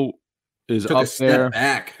Toronto is Took up a step there.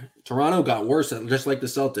 back. Toronto got worse, just like the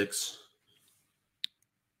Celtics.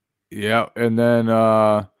 Yeah, and then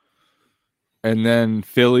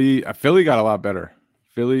Philly got a lot better.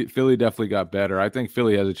 Philly definitely got better. I think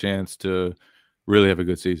Philly has a chance to really have a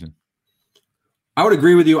good season. I would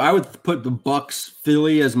agree with you. I would put the Bucks,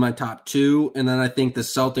 Philly as my top 2, and then I think the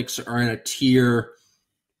Celtics are in a tier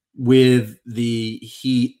with the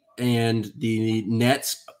Heat and the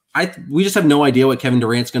Nets. We just have no idea what Kevin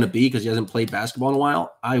Durant's going to be because he hasn't played basketball in a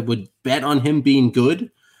while. I would bet on him being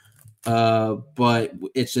good, but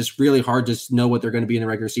it's just really hard to know what they're going to be in the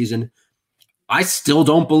regular season. I still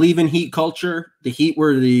don't believe in Heat culture. The Heat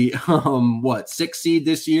were the 6th seed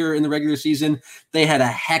this year in the regular season. They had a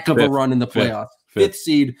heck of a run in the playoffs. Fifth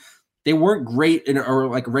seed. They weren't great or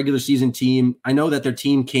like a regular season team. I know that their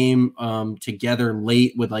team came together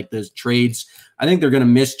late with like those trades. I think they're going to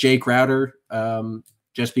miss Jay Crowder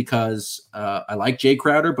just because I like Jay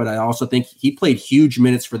Crowder, but I also think he played huge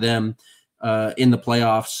minutes for them in the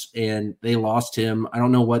playoffs, and they lost him. I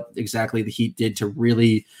don't know what exactly the Heat did to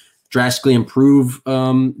really drastically improve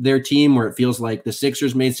their team, where it feels like the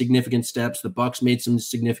Sixers made significant steps, the Bucks made some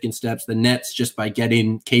significant steps, the Nets, just by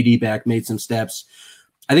getting KD back, made some steps.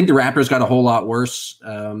 I think the Raptors got a whole lot worse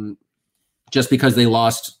just because they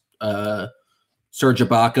lost Serge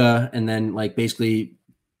Ibaka and then like basically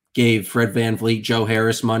gave Fred VanVleet, Joe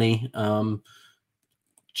Harris money. I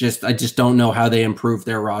just don't know how they improved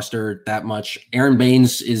their roster that much. Aaron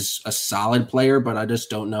Baines is a solid player, but I just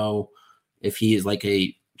don't know if he is like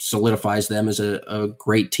solidifies them as a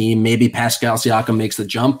great team. Maybe Pascal Siakam makes the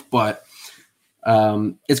jump, but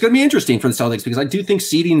it's going to be interesting for the Celtics because I do think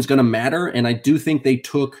seeding is going to matter, and I do think they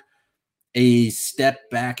took a step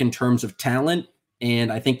back in terms of talent,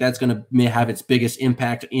 and I think that's going to have its biggest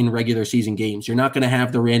impact in regular season games. You're not going to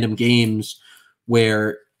have the random games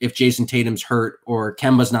where if Jason Tatum's hurt or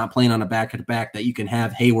Kemba's not playing on a back-to-back that you can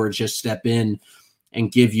have Hayward just step in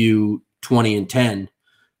and give you 20 and 10.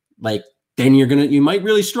 Like, then you might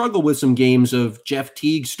really struggle with some games of Jeff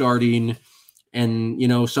Teague starting and,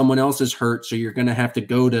 someone else is hurt. So you're going to have to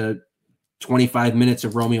go to 25 minutes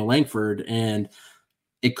of Romeo Langford. And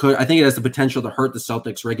I think it has the potential to hurt the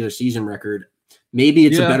Celtics regular season record. Maybe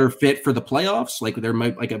it's a better fit for the playoffs. Like there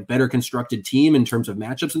might like a better constructed team in terms of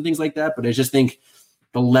matchups and things like that. But I just think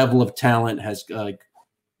the level of talent has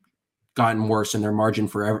gotten worse and their margin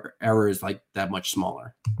for error is like that much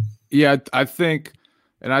smaller. Yeah, I think,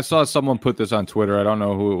 and I saw someone put this on Twitter. I don't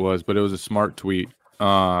know who it was, but it was a smart tweet.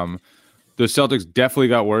 The Celtics definitely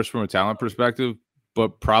got worse from a talent perspective,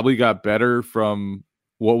 but probably got better from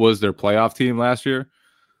what was their playoff team last year.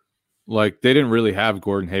 Like, they didn't really have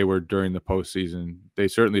Gordon Hayward during the postseason. They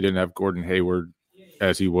certainly didn't have Gordon Hayward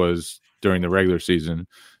as he was during the regular season,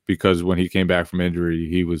 because when he came back from injury,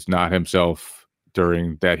 he was not himself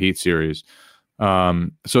during that Heat series.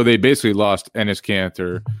 So they basically lost Enes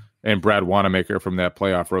Kanter and Brad Wanamaker from that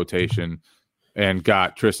playoff rotation and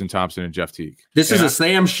got Tristan Thompson and Jeff Teague. This is a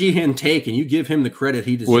Sam Sheehan take, and you give him the credit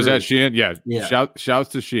he deserves. Was that Sheehan? Yeah. Shouts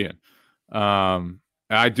to Sheehan.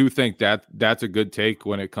 I do think that's a good take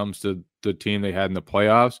when it comes to the team they had in the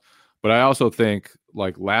playoffs. But I also think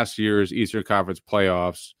like last year's Eastern Conference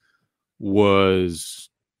playoffs was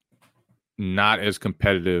not as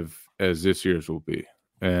competitive as this year's will be.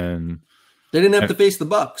 And they didn't have to face the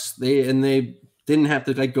Bucks. They didn't have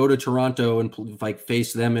to like go to Toronto and like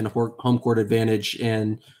face them in home court advantage.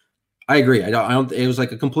 And I agree. I don't. It was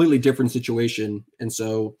like a completely different situation. And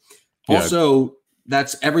so also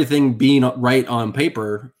that's everything being right on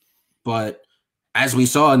paper, but as we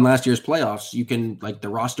saw in last year's playoffs, you can like the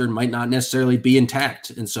roster might not necessarily be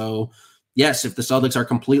intact. And so, yes, if the Celtics are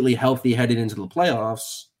completely healthy headed into the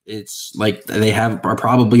playoffs, it's like they are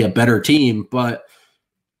probably a better team, but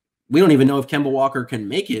we don't even know if Kemba Walker can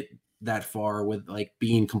make it that far with like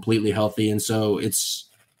being completely healthy. And so it's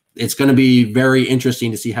going to be very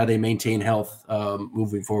interesting to see how they maintain health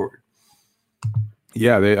moving forward.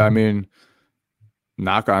 Yeah.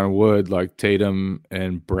 Knock on wood, like Tatum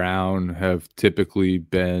and Brown have typically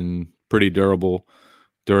been pretty durable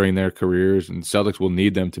during their careers, and Celtics will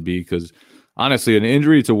need them to be, because honestly, an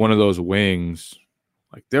injury to one of those wings,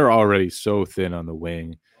 like, they're already so thin on the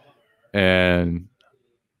wing, and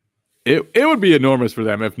it would be enormous for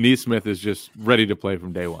them if Neesmith is just ready to play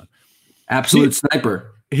from day one. Absolute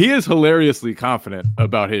sniper. He is hilariously confident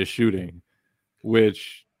about his shooting,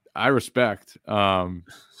 which I respect.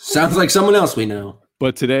 Sounds like someone else we know.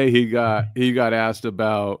 But today he got asked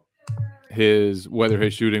about whether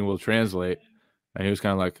his shooting will translate, and he was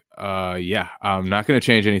kind of like, yeah, I'm not going to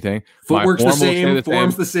change anything. Footwork's the same,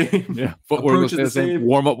 form's the same. Yeah, footwork will stay the same.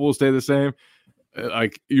 Warm up will stay the same.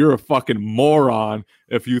 Like, you're a fucking moron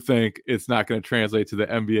if you think it's not going to translate to the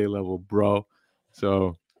NBA level, bro.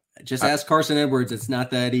 So just ask Carson Edwards. It's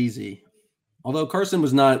not that easy. Although Carson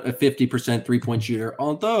was not a 50% three-point shooter,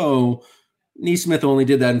 although Neesmith only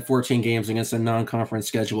did that in 14 games against a non-conference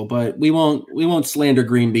schedule, but we won't slander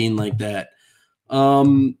Green Bean like that.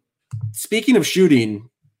 Speaking of shooting,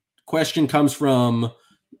 question comes from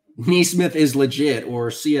Neesmith is legit, or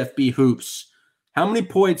CFB Hoops. How many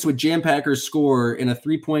points would Jam Packers score in a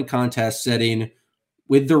three-point contest setting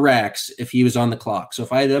with the racks if he was on the clock? So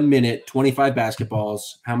if I had a minute, 25 basketballs,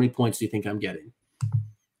 how many points do you think I'm getting?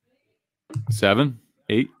 7,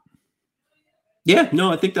 8. Yeah,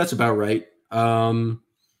 no, I think that's about right. I'm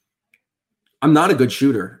not a good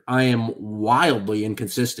shooter. I am wildly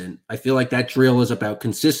inconsistent. I feel like that drill is about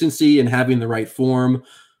consistency and having the right form.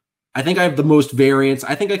 I think I have the most variance.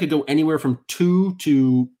 I think I could go anywhere from 2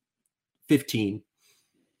 to 15.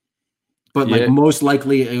 But like most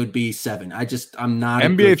likely it would be 7. I'm not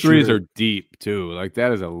NBA threes are deep too. Like,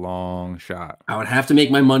 that is a long shot. I would have to make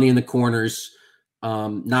my money in the corners.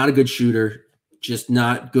 Not a good shooter, just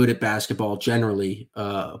not good at basketball generally.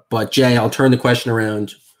 But Jay, I'll turn the question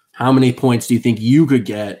around. How many points do you think you could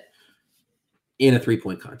get in a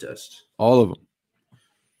three-point contest? All of them.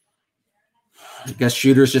 I guess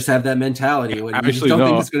shooters just have that mentality. When you just don't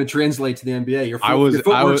think it's going to translate to the NBA. Your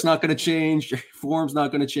footwork's not going to change. Your form's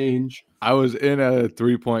not going to change. I was in a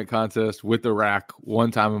three-point contest with the rack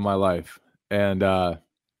one time in my life, and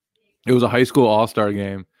it was a high school all-star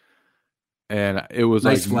game, and it was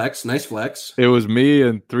nice flex. It was me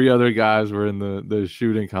and 3 other guys were in the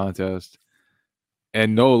shooting contest,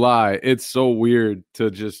 and no lie, it's so weird to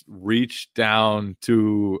just reach down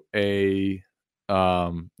to the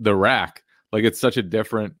rack. Like, it's such a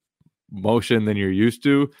different motion than you're used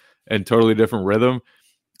to and totally different rhythm.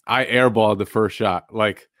 I airballed the first shot.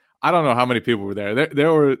 Like, I don't know how many people were there.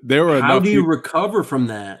 There were enough. How do you recover from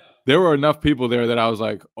that? There were enough people there that I was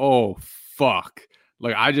like, oh, fuck.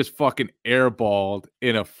 Like, I just fucking airballed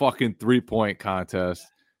in a fucking three-point contest.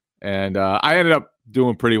 And I ended up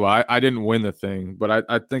doing pretty well. I didn't win the thing, but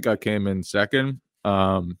I think I came in second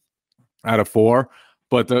out of 4.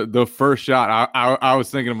 But the first shot, I was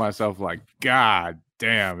thinking to myself, like, God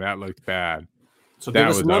damn, that looked bad. So give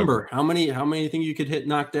us a number. How many do you think you could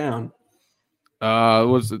knock down?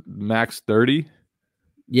 Was it max 30?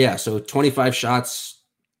 Yeah, so 25 shots.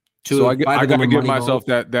 So I got to give myself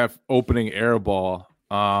that opening air ball.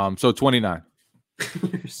 So 29.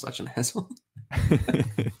 You're such an asshole.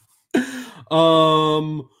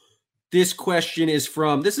 This question is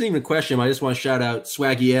from, this isn't even a question. I just want to shout out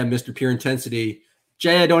Swaggy M, Mr. Pure Intensity.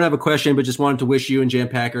 Jay, I don't have a question, but just wanted to wish you and Jam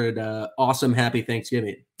Packer an awesome, happy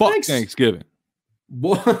Thanksgiving. Thanks. Thanksgiving.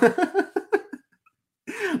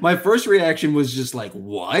 My first reaction was just like,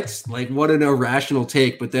 what? Like, what an irrational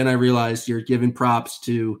take. But then I realized you're giving props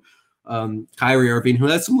to Kyrie Irving, who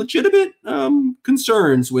has some legitimate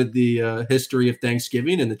concerns with the history of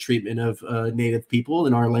Thanksgiving and the treatment of Native people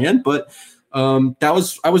in our land. But I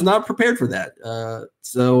was not prepared for that.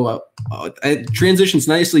 So it transitions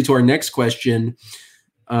nicely to our next question.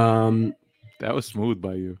 That was smooth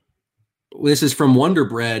by you. This is from Wonder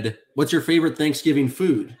Bread. What's your favorite Thanksgiving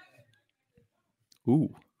food?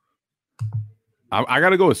 Ooh, I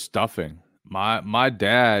got to go with stuffing. My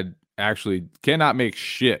dad actually cannot make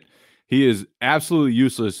shit. He is absolutely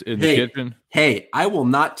useless in the kitchen. Hey, I will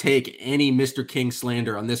not take any Mr. King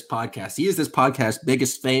slander on this podcast. He is this podcast's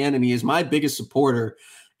biggest fan, and he is my biggest supporter.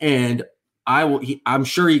 And I'm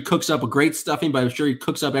sure he cooks up a great stuffing, but I'm sure he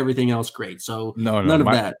cooks up everything else great. So none of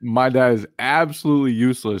that. My dad is absolutely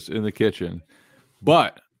useless in the kitchen,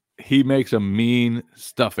 but he makes a mean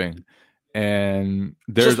stuffing. And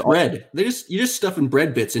there's just bread. You just stuffing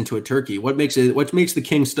bread bits into a turkey. What makes the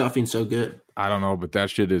King stuffing so good? I don't know, but that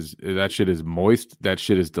shit is moist. That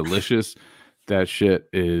shit is delicious. That shit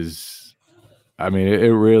is, I mean, it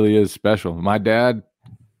really is special. My dad,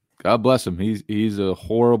 God bless him. He's a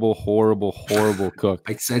horrible cook.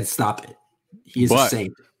 I said stop it. He's a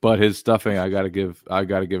saint. But his stuffing, I gotta give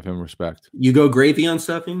him respect. You go gravy on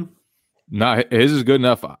stuffing? No, his is good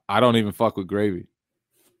enough. I don't even fuck with gravy.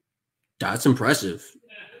 That's impressive.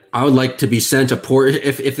 I would like to be sent a port.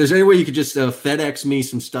 If there's any way you could just FedEx me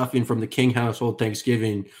some stuffing from the King household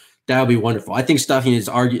Thanksgiving, that would be wonderful. I think stuffing is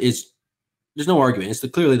there's no argument. It's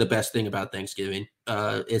clearly the best thing about Thanksgiving.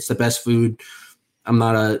 It's the best food.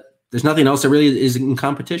 There's nothing else that really is in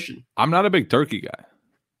competition. I'm not a big turkey guy.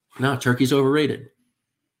 No, turkey's overrated.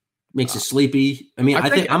 Makes you sleepy. I mean,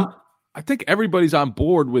 I think everybody's on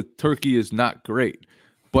board with turkey is not great,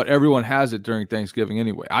 but everyone has it during Thanksgiving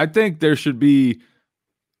anyway. I think there should be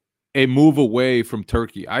a move away from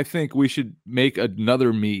turkey. I think we should make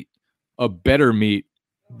another meat, a better meat,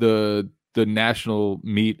 the national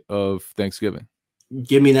meat of Thanksgiving.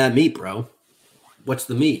 Give me that meat, bro. What's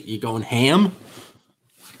the meat? You going ham?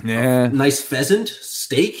 Yeah. Nice pheasant,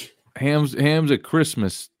 steak? Ham's a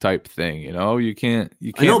Christmas type thing, you know. You can't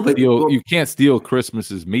steal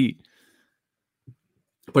Christmas's meat.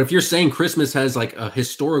 But if you're saying Christmas has like a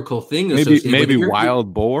historical thing, maybe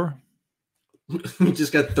wild boar. You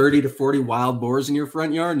just got 30 to 40 wild boars in your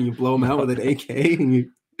front yard, and you blow them out with an AK.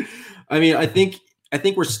 I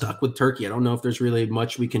think we're stuck with turkey. I don't know if there's really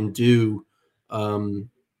much we can do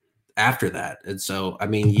after that. And so, I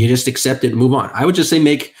mean, you just accept it and move on. I would just say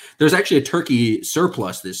there's actually a turkey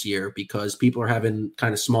surplus this year because people are having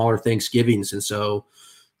kind of smaller Thanksgivings. And so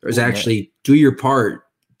there's do your part,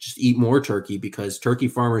 just eat more turkey because turkey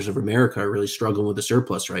farmers of America are really struggling with the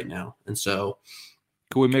surplus right now. And so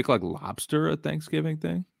could we make like lobster a Thanksgiving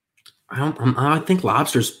thing? I think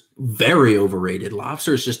lobster's very overrated.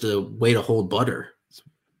 Lobster is just a way to hold butter.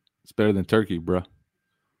 It's better than turkey, bro.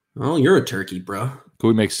 Oh, you're a turkey, bro. Could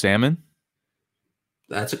we make salmon?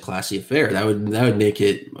 That's a classy affair. That would make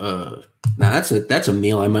it. That's a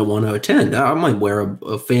meal I might want to attend. I might wear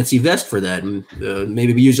a fancy vest for that, and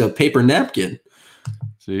maybe use a paper napkin.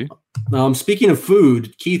 See. Speaking of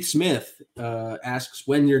food, Keith Smith asks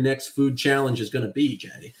when your next food challenge is going to be,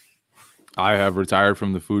 Jay. I have retired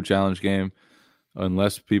from the food challenge game,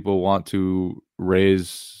 unless people want to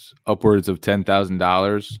raise upwards of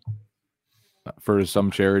 $10,000 for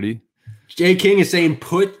some charity. Jay King is saying,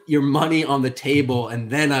 put your money on the table and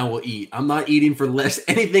then I will eat. I'm not eating for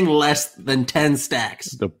anything less than 10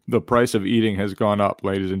 stacks. The price of eating has gone up,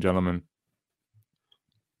 ladies and gentlemen.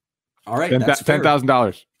 All right.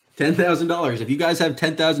 $10,000. $10,000. If you guys have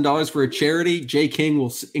 $10,000 for a charity, Jay King will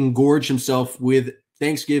engorge himself with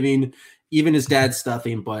Thanksgiving, even his dad's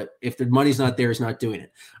stuffing. But if the money's not there, he's not doing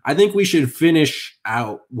it. I think we should finish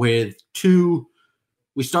out with two.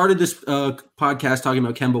 We started this podcast talking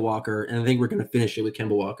about Kemba Walker, and I think we're going to finish it with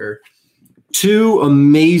Kemba Walker. Two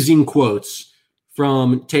amazing quotes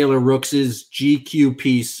from Taylor Rooks' GQ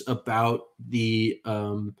piece about the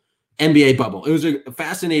NBA bubble. It was a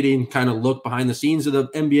fascinating kind of look behind the scenes of the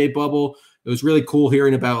NBA bubble. It was really cool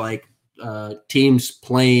hearing about like teams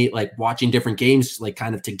playing, like watching different games, like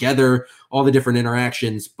kind of together, all the different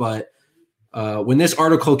interactions. But when this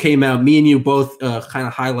article came out, me and you both kind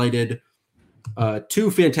of highlighted two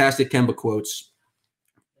fantastic Kemba quotes.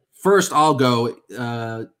 First, I'll go.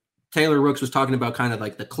 Taylor Rooks was talking about kind of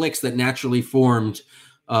like the cliques that naturally formed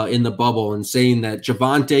in the bubble and saying that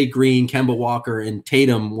Javonte Green, Kemba Walker, and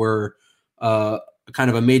Tatum were kind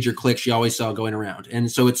of a major clique she always saw going around. And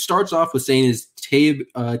so it starts off with saying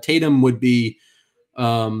Tatum would be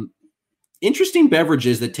interesting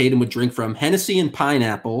beverages that Tatum would drink from: Hennessy and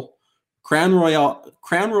pineapple, Crown Royal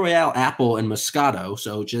apple, and Moscato.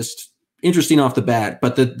 So just interesting off the bat.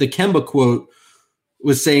 But the Kemba quote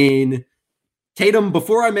was saying, Tatum,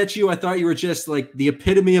 before I met you, I thought you were just like the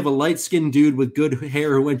epitome of a light-skinned dude with good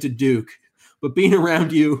hair who went to Duke. But being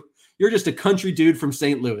around you, you're just a country dude from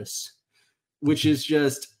St. Louis, which is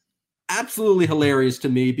just absolutely hilarious to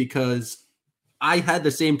me because I had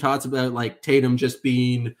the same thoughts about like Tatum just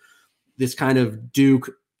being this kind of Duke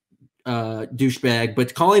douchebag,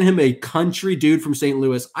 but calling him a country dude from St.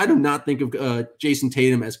 Louis, I do not think of Jason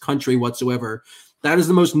Tatum as country whatsoever. That is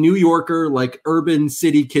the most New Yorker, like urban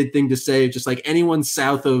city kid thing to say. Just like anyone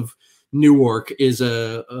south of Newark is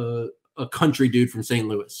a country dude from St.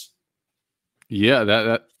 Louis. Yeah,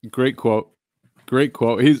 that great quote. Great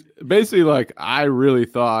quote. He's basically like, I really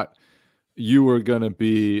thought you were gonna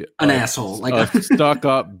be an asshole, like a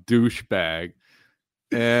stuck-up douchebag.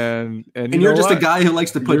 And you're just a guy who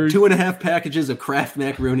likes to put 2.5 packages of Kraft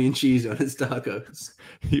macaroni and cheese on his tacos.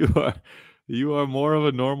 You are more of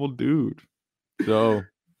a normal dude. So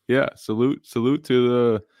yeah, salute to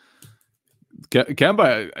the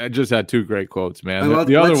Kemba. I just had two great quotes, man.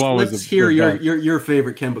 The other one was. Let's hear your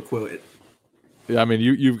favorite Kemba quote. Yeah, I mean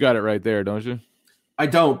you've got it right there, don't you? I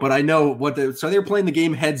don't, but I know what. So they're playing the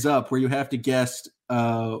game Heads Up, where you have to guess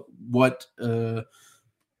what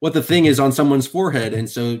what the thing is on someone's forehead. And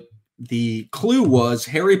so the clue was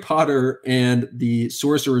Harry Potter and the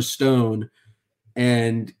Sorcerer's Stone.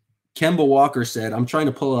 And Kemba Walker said, I'm trying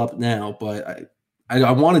to pull it up now, but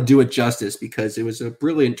I want to do it justice because it was a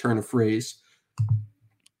brilliant turn of phrase.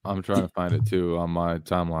 I'm trying to find it too on my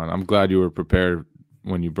timeline. I'm glad you were prepared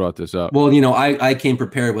when you brought this up. Well, I came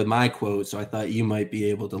prepared with my quote, so I thought you might be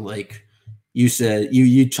able to, you said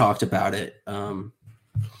you talked about it.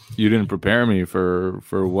 You didn't prepare me for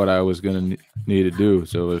what I was going to need to do.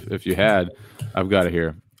 So if you had, I've got it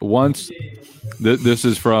here. Once, this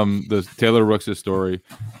is from the Taylor Rooks' story.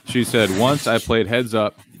 She said, once I played Heads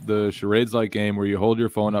Up, the charades-like game where you hold your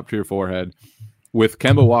phone up to your forehead, with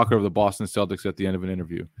Kemba Walker of the Boston Celtics at the end of an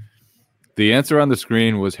interview. The answer on the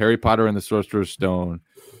screen was Harry Potter and the Sorcerer's Stone,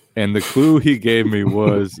 and the clue he gave me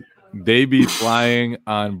was they be flying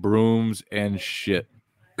on brooms and shit.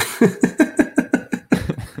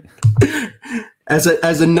 As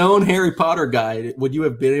a known Harry Potter guy, would you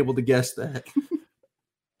have been able to guess that?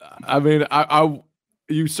 I mean,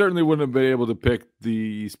 you certainly wouldn't have been able to pick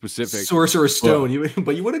the specific Sorcerer's Stone,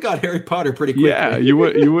 but you would have got Harry Potter pretty quickly. Yeah, you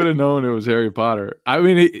would have known it was Harry Potter. I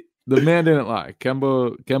mean, the man didn't lie.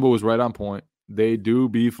 Kemba was right on point. They do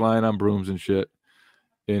be flying on brooms and shit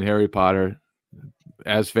in Harry Potter.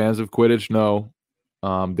 As fans of Quidditch know,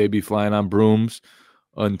 they be flying on brooms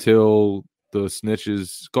until the snitch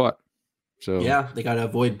is caught. So yeah, they got to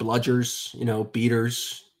avoid bludgers,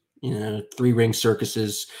 beaters, 3-ring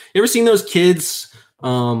circuses. You ever seen those kids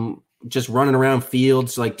just running around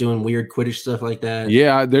fields, doing weird Quidditch stuff like that?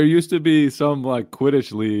 Yeah, there used to be some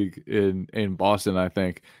Quidditch league in Boston. I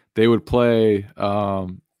think they would play. I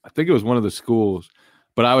think it was one of the schools,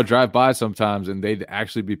 but I would drive by sometimes and they'd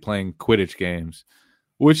actually be playing Quidditch games,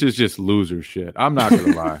 which is just loser shit. I'm not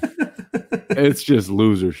gonna lie, it's just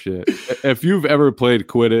loser shit. If you've ever played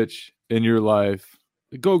Quidditch in your life,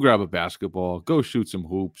 go grab a basketball, go shoot some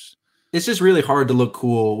hoops. It's just really hard to look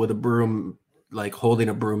cool with a broom, holding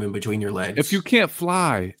a broom in between your legs. If you can't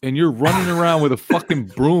fly and you're running around with a fucking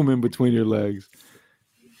broom in between your legs,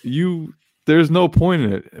 there's no point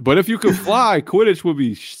in it. But if you could fly, Quidditch would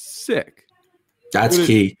be sick. That's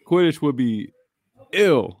key. Quidditch would be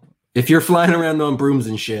ill. If you're flying around on brooms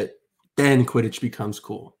and shit, then Quidditch becomes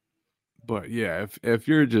cool. But yeah, if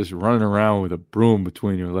you're just running around with a broom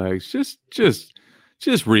between your legs, just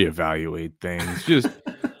reevaluate things. Just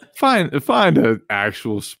find an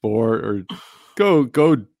actual sport, or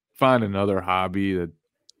go find another hobby that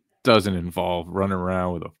doesn't involve running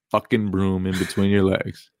around with a fucking broom in between your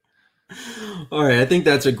legs. All right, I think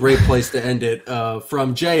that's a great place to end it.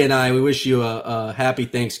 From Jay and I, we wish you a happy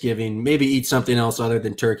Thanksgiving. Maybe eat something else other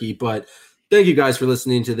than turkey. But thank you guys for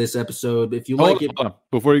listening to this episode. If you hold on.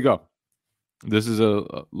 Before you go, this is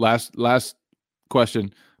a last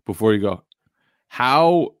question before you go.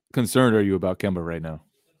 How concerned are you about Kemba right now?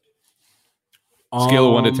 Scale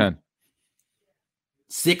of 1 to 10.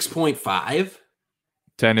 6.5.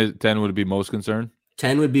 10 would be most concerned.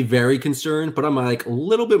 10 would be very concerned, but I'm a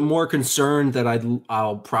little bit more concerned that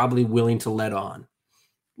I'll probably willing to let on.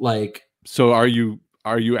 So are you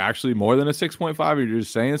actually more than a 6.5? Or you're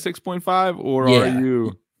just saying 6.5, or are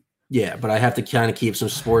you? Yeah, but I have to kind of keep some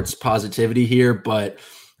sports positivity here. But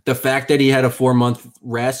the fact that he had a 4-month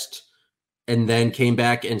rest and then came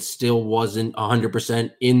back and still wasn't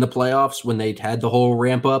 100% in the playoffs when they'd had the whole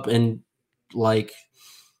ramp up and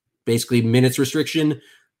basically minutes restriction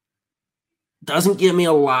doesn't give me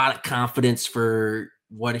a lot of confidence for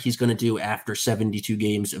what he's going to do after 72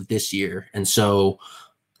 games of this year. And so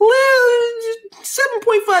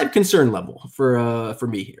 7.5 concern level for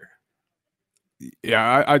me here.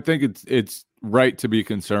 Yeah, I think it's right to be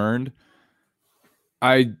concerned.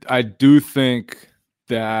 I do think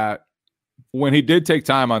that when he did take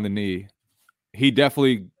time on the knee, he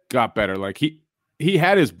definitely got better. He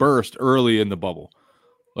had his burst early in the bubble.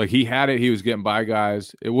 He had it. He was getting by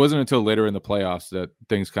guys. It wasn't until later in the playoffs that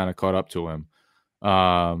things kind of caught up to him.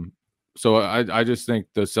 So I just think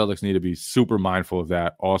the Celtics need to be super mindful of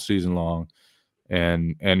that all season long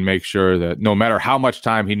and make sure that no matter how much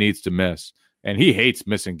time he needs to miss, and he hates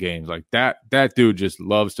missing games. That dude just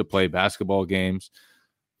loves to play basketball games.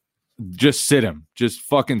 Just sit him. Just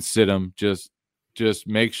fucking sit him. Just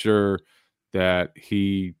make sure that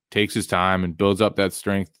he takes his time and builds up that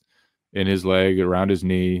strength in his leg, around his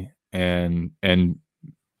knee, and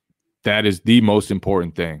that is the most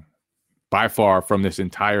important thing by far from this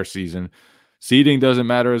entire season. Seeding doesn't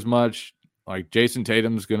matter as much. Jason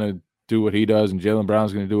Tatum's going to do what he does, and Jaylen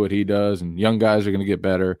Brown's going to do what he does, and young guys are going to get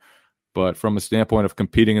better. But from a standpoint of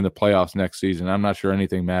competing in the playoffs next season, I'm not sure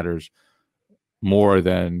anything matters more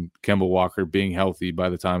than Kemba Walker being healthy by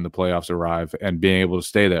the time the playoffs arrive and being able to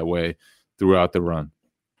stay that way throughout the run.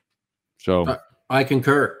 So I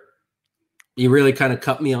concur. You really kind of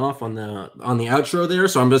cut me off on the outro there,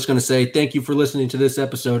 so I'm just going to say thank you for listening to this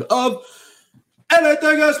episode of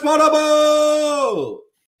Anything is Possible.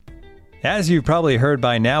 As you've probably heard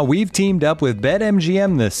by now, we've teamed up with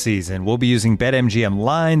BetMGM this season. We'll be using BetMGM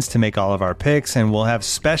lines to make all of our picks, and we'll have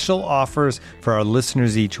special offers for our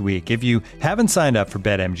listeners each week. If you haven't signed up for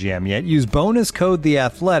BetMGM yet, use bonus code The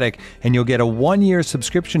Athletic, and you'll get a 1-year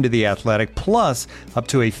subscription to The Athletic, plus up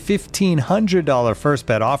to a $1,500 first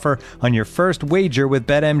bet offer on your first wager with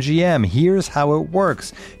BetMGM. Here's how it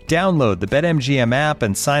works. Download the BetMGM app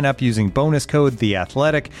and sign up using bonus code The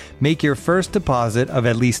Athletic. Make your first deposit of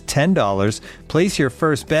at least $10. Place your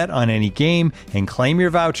first bet on any game and claim your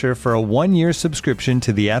voucher for a 1-year subscription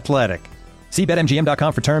to The Athletic. See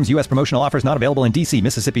BetMGM.com for terms. U.S. promotional offers not available in D.C.,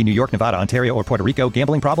 Mississippi, New York, Nevada, Ontario, or Puerto Rico.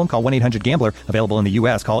 Gambling problem? Call 1-800-GAMBLER. Available in the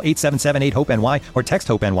U.S. Call 877-8-HOPE-NY or text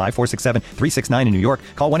HOPE-NY 467-369 in New York.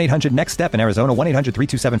 Call 1-800-NEXT-STEP in Arizona.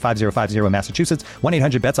 1-800-327-5050 in Massachusetts.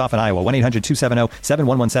 1-800-BETS-OFF in Iowa.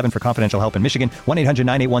 1-800-270-7117 for confidential help in Michigan.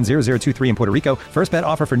 1-800-981-0023 in Puerto Rico. First bet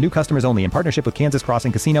offer for new customers only in partnership with Kansas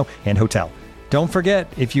Crossing Casino and Hotel. Don't forget,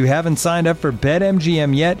 if you haven't signed up for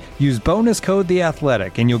BetMGM yet, use bonus code The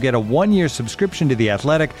Athletic, and you'll get a 1-year subscription to The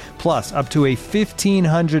Athletic, plus up to a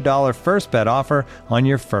 $1,500 first bet offer on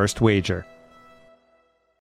your first wager.